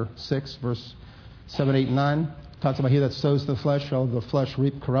chapter 6, verse 7, 8, and 9, it talks about he that sows to the flesh shall of the flesh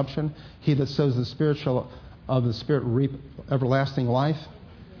reap corruption. He that sows to the Spirit shall of the Spirit reap everlasting life.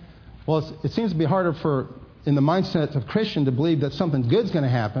 Well, it seems to be harder in the mindset of Christian to believe that something good's going to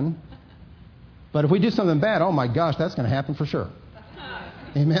happen. But if we do something bad, oh my gosh, that's going to happen for sure.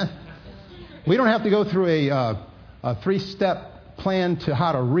 Amen. We don't have to go through a 3-step plan to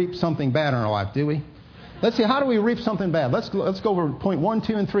how to reap something bad in our life, do we? Let's see, how do we reap something bad? Let's go over point 1,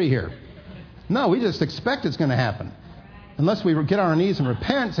 2, and 3 here. No, we just expect it's going to happen. Unless we get on our knees and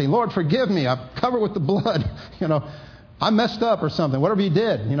repent and say, "Lord, forgive me. I've covered with the blood. I messed up or something. Whatever you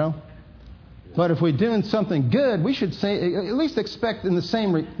did, But if we're doing something good, we should say, at least expect in the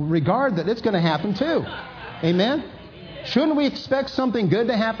same regard that it's going to happen too. Amen? Shouldn't we expect something good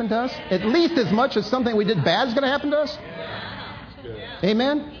to happen to us? At least as much as something we did bad is going to happen to us?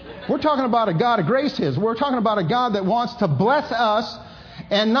 Amen? We're talking about a God of grace here. We're talking about a God that wants to bless us,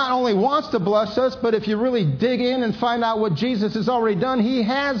 and not only wants to bless us, but if you really dig in and find out what Jesus has already done, He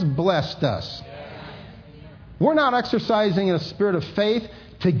has blessed us. We're not exercising a spirit of faith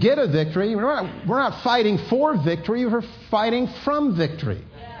to get a victory. We're not fighting for victory. We're fighting from victory.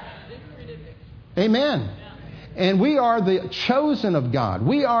 Amen. And we are the chosen of God.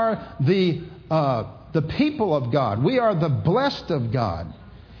 We are the people of God. We are the blessed of God.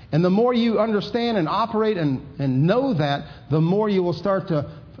 And the more you understand and operate and know that, the more you will start to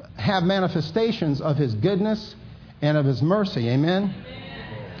have manifestations of His goodness and of His mercy. Amen?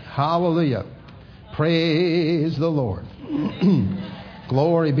 Hallelujah. Praise the Lord.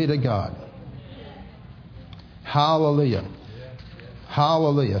 Glory be to God. Hallelujah.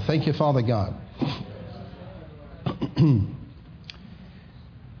 Hallelujah. Thank you, Father God.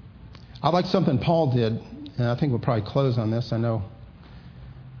 I like something Paul did, and I think we'll probably close on this. I know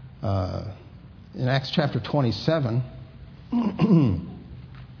in Acts chapter 27,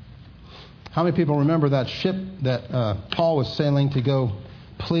 how many people remember that ship that Paul was sailing to go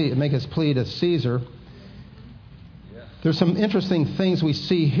make his plea to Caesar? There's some interesting things we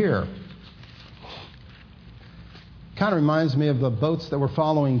see here. Kind of reminds me of the boats that were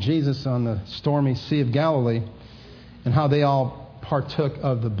following Jesus on the stormy Sea of Galilee, and how they all partook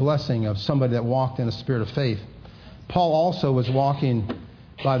of the blessing of somebody that walked in a spirit of faith. Paul also was walking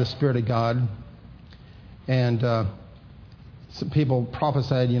by the Spirit of God, and some people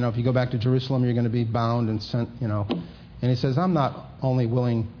prophesied, if you go back to Jerusalem, you're going to be bound and sent, And he says, I'm not only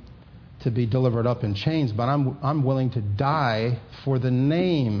willing to be delivered up in chains, but I'm willing to die for the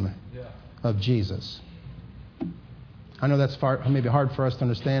name of Jesus. I know that's maybe hard for us to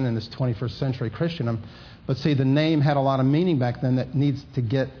understand in this 21st century Christian, but see, the name had a lot of meaning back then that needs to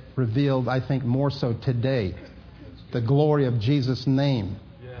get revealed, I think, more so today. The glory of Jesus' name.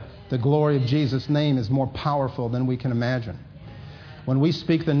 The glory of Jesus' name is more powerful than we can imagine. When we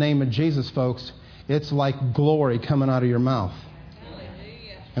speak the name of Jesus, folks, it's like glory coming out of your mouth.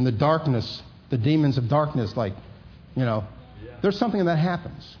 And the darkness, the demons of darkness, there's something that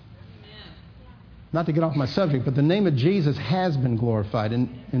happens. Not to get off my subject, but the name of Jesus has been glorified.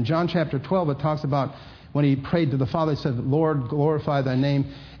 In John chapter 12, it talks about when he prayed to the Father, he said, Lord, glorify thy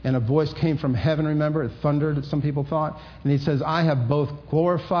name. And a voice came from heaven, remember? It thundered, some people thought. And he says, I have both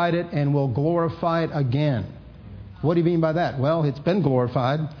glorified it and will glorify it again. What do you mean by that? Well, it's been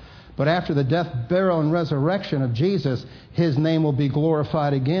glorified. But after the death, burial, and resurrection of Jesus, his name will be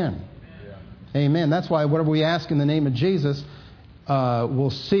glorified again. Yeah. Amen. That's why whatever we ask in the name of Jesus, we'll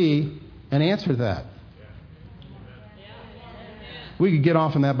see an answer to that. We could get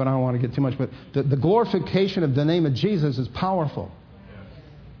off on that, but I don't want to get too much. But the glorification of the name of Jesus is powerful.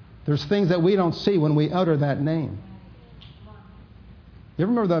 There's things that we don't see when we utter that name. You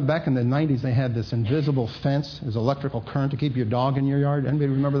ever remember that back in the 90s they had this invisible fence, this electrical current to keep your dog in your yard?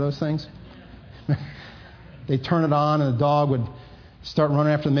 Anybody remember those things? They turn it on and the dog would start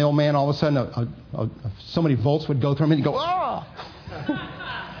running after the mailman. All of a sudden so many volts would go through him and he'd go, ah!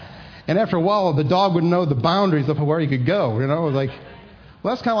 And after a while the dog would know the boundaries of where he could go.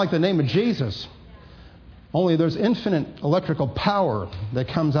 Well, that's kind of like the name of Jesus. Only there's infinite electrical power that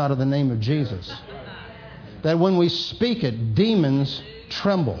comes out of the name of Jesus. That when we speak it, demons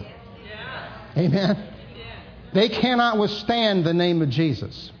tremble. Amen? They cannot withstand the name of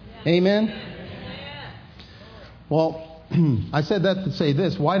Jesus. Amen? Well, I said that to say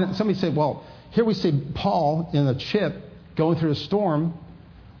this. Why didn't somebody say, well, here we see Paul in a ship going through a storm.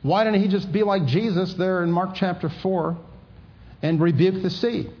 Why didn't he just be like Jesus there in Mark chapter 4 and rebuke the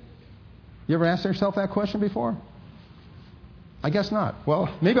sea? You ever asked yourself that question before? I guess not.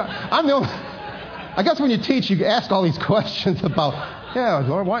 Well, maybe I'm the only... I guess when you teach, you ask all these questions about,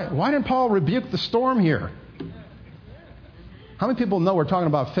 Lord, why didn't Paul rebuke the storm here? How many people know we're talking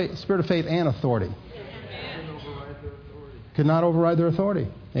about faith, spirit of faith and authority? Could not override their authority.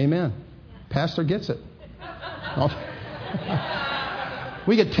 Amen. Pastor gets it.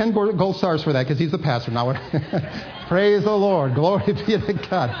 We get 10 gold stars for that because he's the pastor. Now, praise the Lord. Glory be to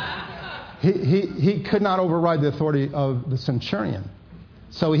God. He could not override the authority of the centurion.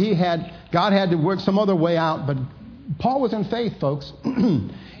 So God had to work some other way out, but Paul was in faith, folks.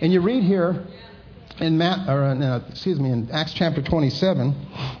 And you read here in Acts chapter 27.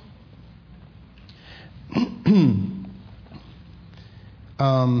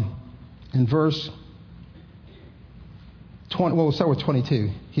 In verse 20, we'll start with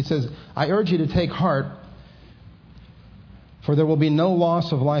 22. He says, I urge you to take heart, for there will be no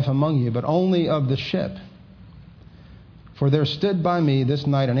loss of life among you, but only of the ship. For there stood by me this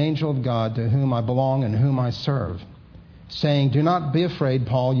night an angel of God to whom I belong and whom I serve, saying, do not be afraid,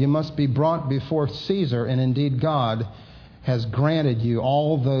 Paul. You must be brought before Caesar, and indeed God has granted you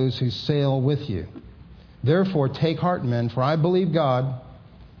all those who sail with you. Therefore take heart, men, for I believe God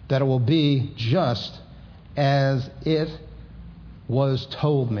that it will be just as it was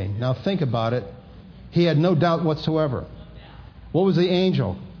told me. Now think about it. He had no doubt whatsoever. What was the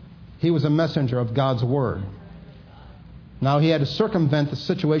angel? He was a messenger of God's word. Now he had to circumvent the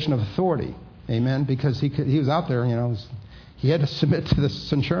situation of authority. Amen. Because he was out there, he had to submit to the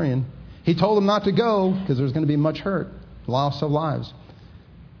centurion. He told him not to go because there was going to be much hurt, loss of lives.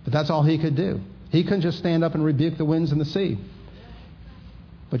 But that's all he could do. He couldn't just stand up and rebuke the winds and the sea.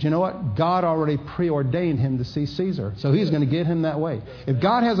 But you know what? God already preordained him to see Caesar. So he's going to get him that way. If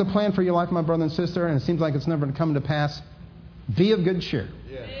God has a plan for your life, my brother and sister, and it seems like it's never going to come to pass, be of good cheer.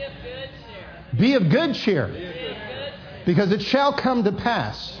 Be of good cheer. Because it shall come to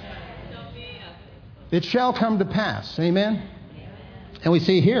pass. It shall come to pass. Amen? And we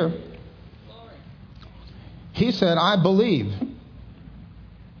see here, he said, I believe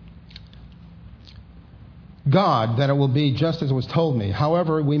God that it will be just as it was told me.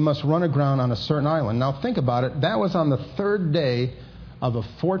 However, we must run aground on a certain island. Now think about it. That was on the third day of a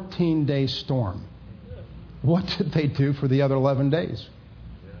 14-day storm. What did they do for the other 11 days?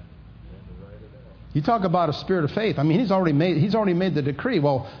 You talk about a spirit of faith. I mean, he's already made the decree.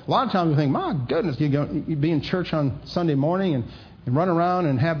 Well, a lot of times we think, my goodness, you be in church on Sunday morning and run around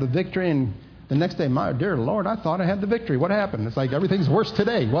and have the victory, and the next day, my dear Lord, I thought I had the victory. What happened? It's like everything's worse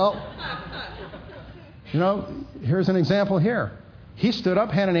today. Well, here's an example here. He stood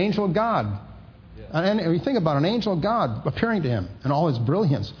up, had an angel of God. And you think about an angel of God appearing to him in all his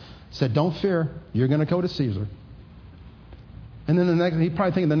brilliance. Said, don't fear, you're going to go to Caesar. And then he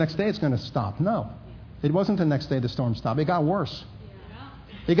probably thinking the next day it's going to stop. No, it wasn't the next day the storm stopped. It got worse.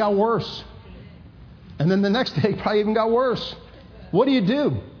 It got worse. And then the next day it probably even got worse. What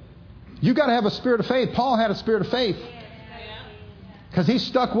do? You got to have a spirit of faith. Paul had a spirit of faith because he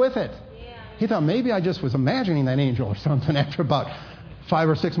stuck with it. He thought maybe I just was imagining that angel or something after about 5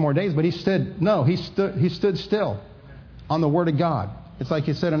 or 6 more days. But he stood still on the Word of God. It's like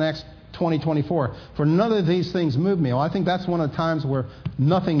he said in Acts 20:24, for none of these things moved me. Well, I think that's one of the times where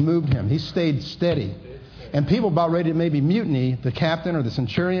nothing moved him. He stayed steady. And people about ready to maybe mutiny, the captain or the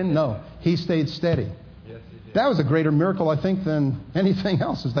centurion, no, he stayed steady. That was a greater miracle, I think, than anything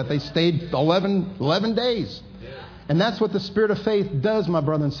else, is that they stayed 11 days. And that's what the spirit of faith does, my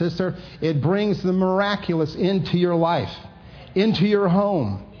brother and sister. It brings the miraculous into your life, into your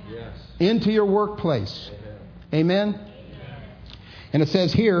home, into your workplace. Amen? And it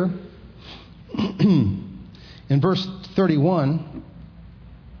says here, in verse 31,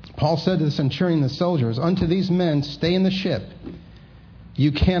 Paul said to the centurion and the soldiers, unto these men stay in the ship,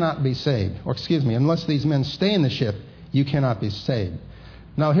 you cannot be saved. Or unless these men stay in the ship, you cannot be saved.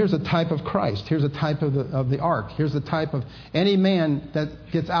 Now here's a type of Christ. Here's a type of the ark. Here's the type of any man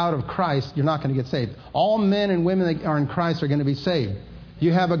that gets out of Christ, you're not going to get saved. All men and women that are in Christ are going to be saved.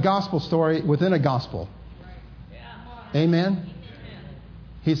 You have a gospel story within a gospel. Amen?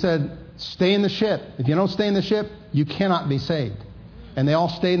 He said, stay in the ship. If you don't stay in the ship, you cannot be saved. And they all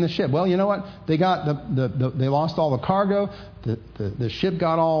stayed in the ship. Well, you know what? They got they lost all the cargo. The ship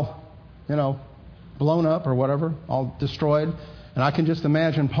got all, blown up or whatever, all destroyed. And I can just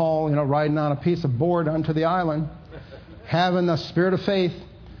imagine Paul, riding on a piece of board onto the island, having the spirit of faith,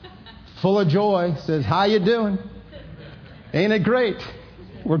 full of joy, says, how you doing? Ain't it great?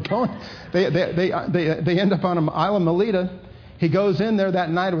 We're going. They end up on an island, Melita. He goes in there that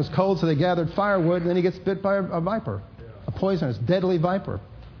night. It was cold, so they gathered firewood, and then he gets bit by a viper, a poisonous, deadly viper.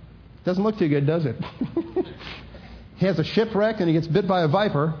 Doesn't look too good, does it? He has a shipwreck, and he gets bit by a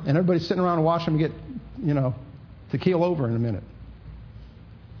viper, and everybody's sitting around and watching him get, to keel over in a minute.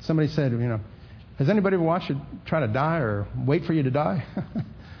 Somebody said, has anybody ever watched you try to die or wait for you to die?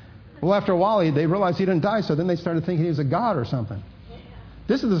 Well, after a while, they realized he didn't die, so then they started thinking he was a god or something.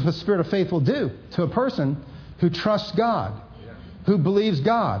 This is what the spirit of faith will do to a person who trusts God, who believes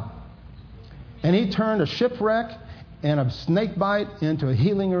God. And he turned a shipwreck and a snake bite into a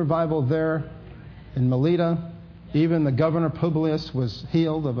healing revival there in Melita. Even the governor Publius was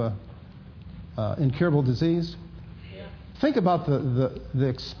healed of a incurable disease. Think about the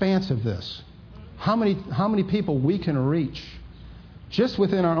expanse of this. How many people we can reach just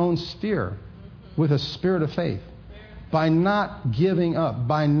within our own sphere with a spirit of faith by not giving up,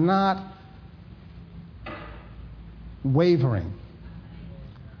 by not wavering.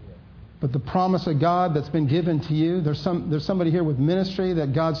 But the promise of God that's been given to you, there's somebody here with ministry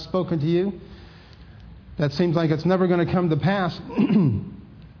that God's spoken to you that seems like it's never going to come to pass.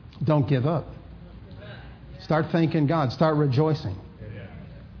 Don't give up. Start thanking God. Start rejoicing.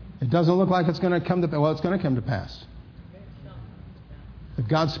 It doesn't look like it's going to come to pass. Well, it's going to come to pass. If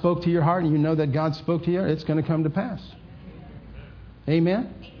God spoke to your heart and you know that God spoke to you, it's going to come to pass.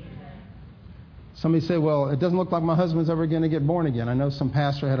 Amen? Somebody say, well, it doesn't look like my husband's ever going to get born again. I know some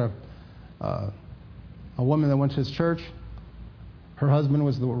pastor had a woman that went to his church. Her husband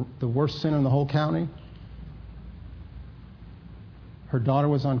was the worst sinner in the whole county. Her daughter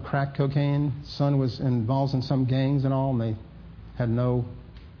was on crack cocaine. Son was involved in some gangs and all, and they had no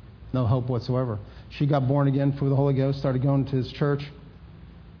hope whatsoever. She got born again through the Holy Ghost, started going to his church,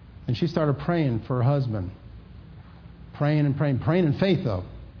 and she started praying for her husband. Praying in faith, though.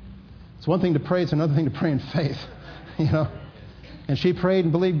 It's one thing to pray, it's another thing to pray in faith, And she prayed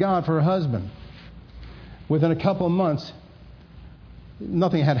and believed God for her husband. Within a couple of months,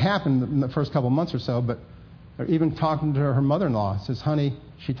 nothing had happened in the first couple of months or so, but even talking to her mother-in-law, says, honey,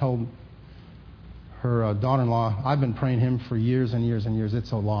 she told her daughter-in-law, I've been praying him for years and years and years.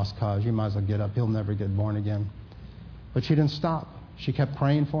 It's a lost cause. You might as well get up. He'll never get born again. But she didn't stop. She kept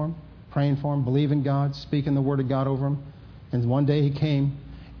praying for him, believing God, speaking the word of God over him. And one day he came,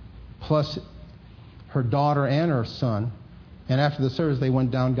 plus her daughter and her son. And after the service, they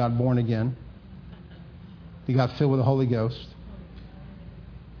went down, got born again. He got filled with the Holy Ghost.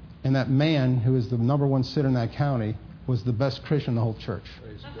 And that man, who is the number one sinner in that county, was the best Christian in the whole church.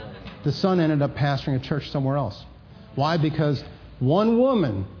 The son ended up pastoring a church somewhere else. Why? Because one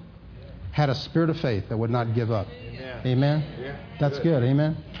woman had a spirit of faith that would not give up. Amen? That's good.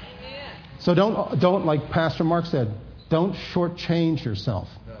 Amen? So don't, like Pastor Mark said, Don't shortchange yourself.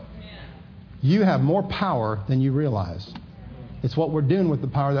 You have more power than you realize. It's what we're doing with the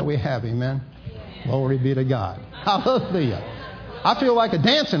power that we have. Amen. Glory be to God. Hallelujah. I feel like a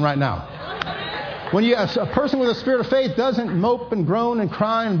dancing right now. When a person with a spirit of faith doesn't mope and groan and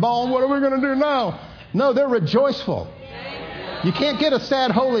cry and bawl, what are we going to do now? No, they're rejoiceful. You can't get a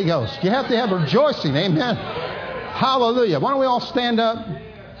sad Holy Ghost. You have to have rejoicing. Amen. Hallelujah. Why don't we all stand up?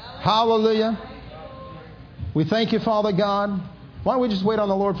 Hallelujah. We thank you, Father God. Why don't we just wait on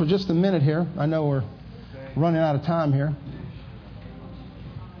the Lord for just a minute here? I know we're running out of time here.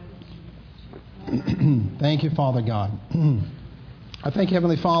 Thank you, Father God. I thank you,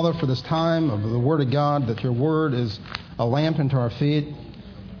 Heavenly Father, for this time of the Word of God, that your Word is a lamp unto our feet,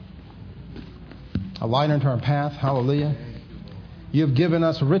 a light unto our path. Hallelujah. You have given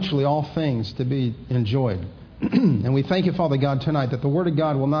us richly all things to be enjoyed. And we thank you, Father God, tonight that the Word of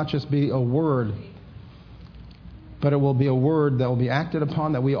God will not just be a word, but it will be a word that will be acted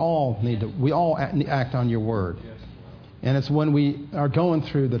upon, that we all act on your Word. And it's when we are going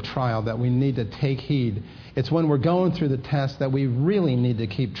through the trial that we need to take heed. It's when we're going through the test that we really need to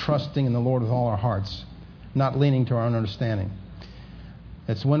keep trusting in the Lord with all our hearts, not leaning to our own understanding.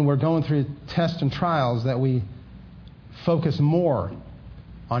 It's when we're going through tests and trials that we focus more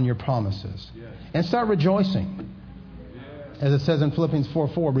on your promises. And start rejoicing. As it says in Philippians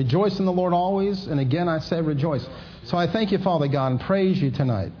 4:4, rejoice in the Lord always, and again I say rejoice. So I thank you, Father God, and praise you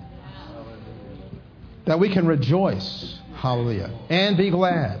tonight, that we can rejoice, hallelujah, and be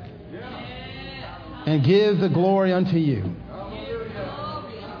glad, and give the glory unto you.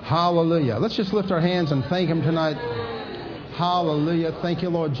 Hallelujah. Let's just lift our hands and thank Him tonight. Hallelujah. Thank you,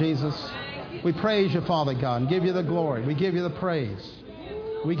 Lord Jesus. We praise you, Father God, and give you the glory. We give you the praise.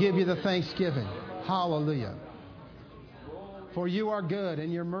 We give you the thanksgiving. Hallelujah. For you are good,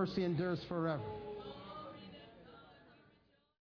 and your mercy endures forever.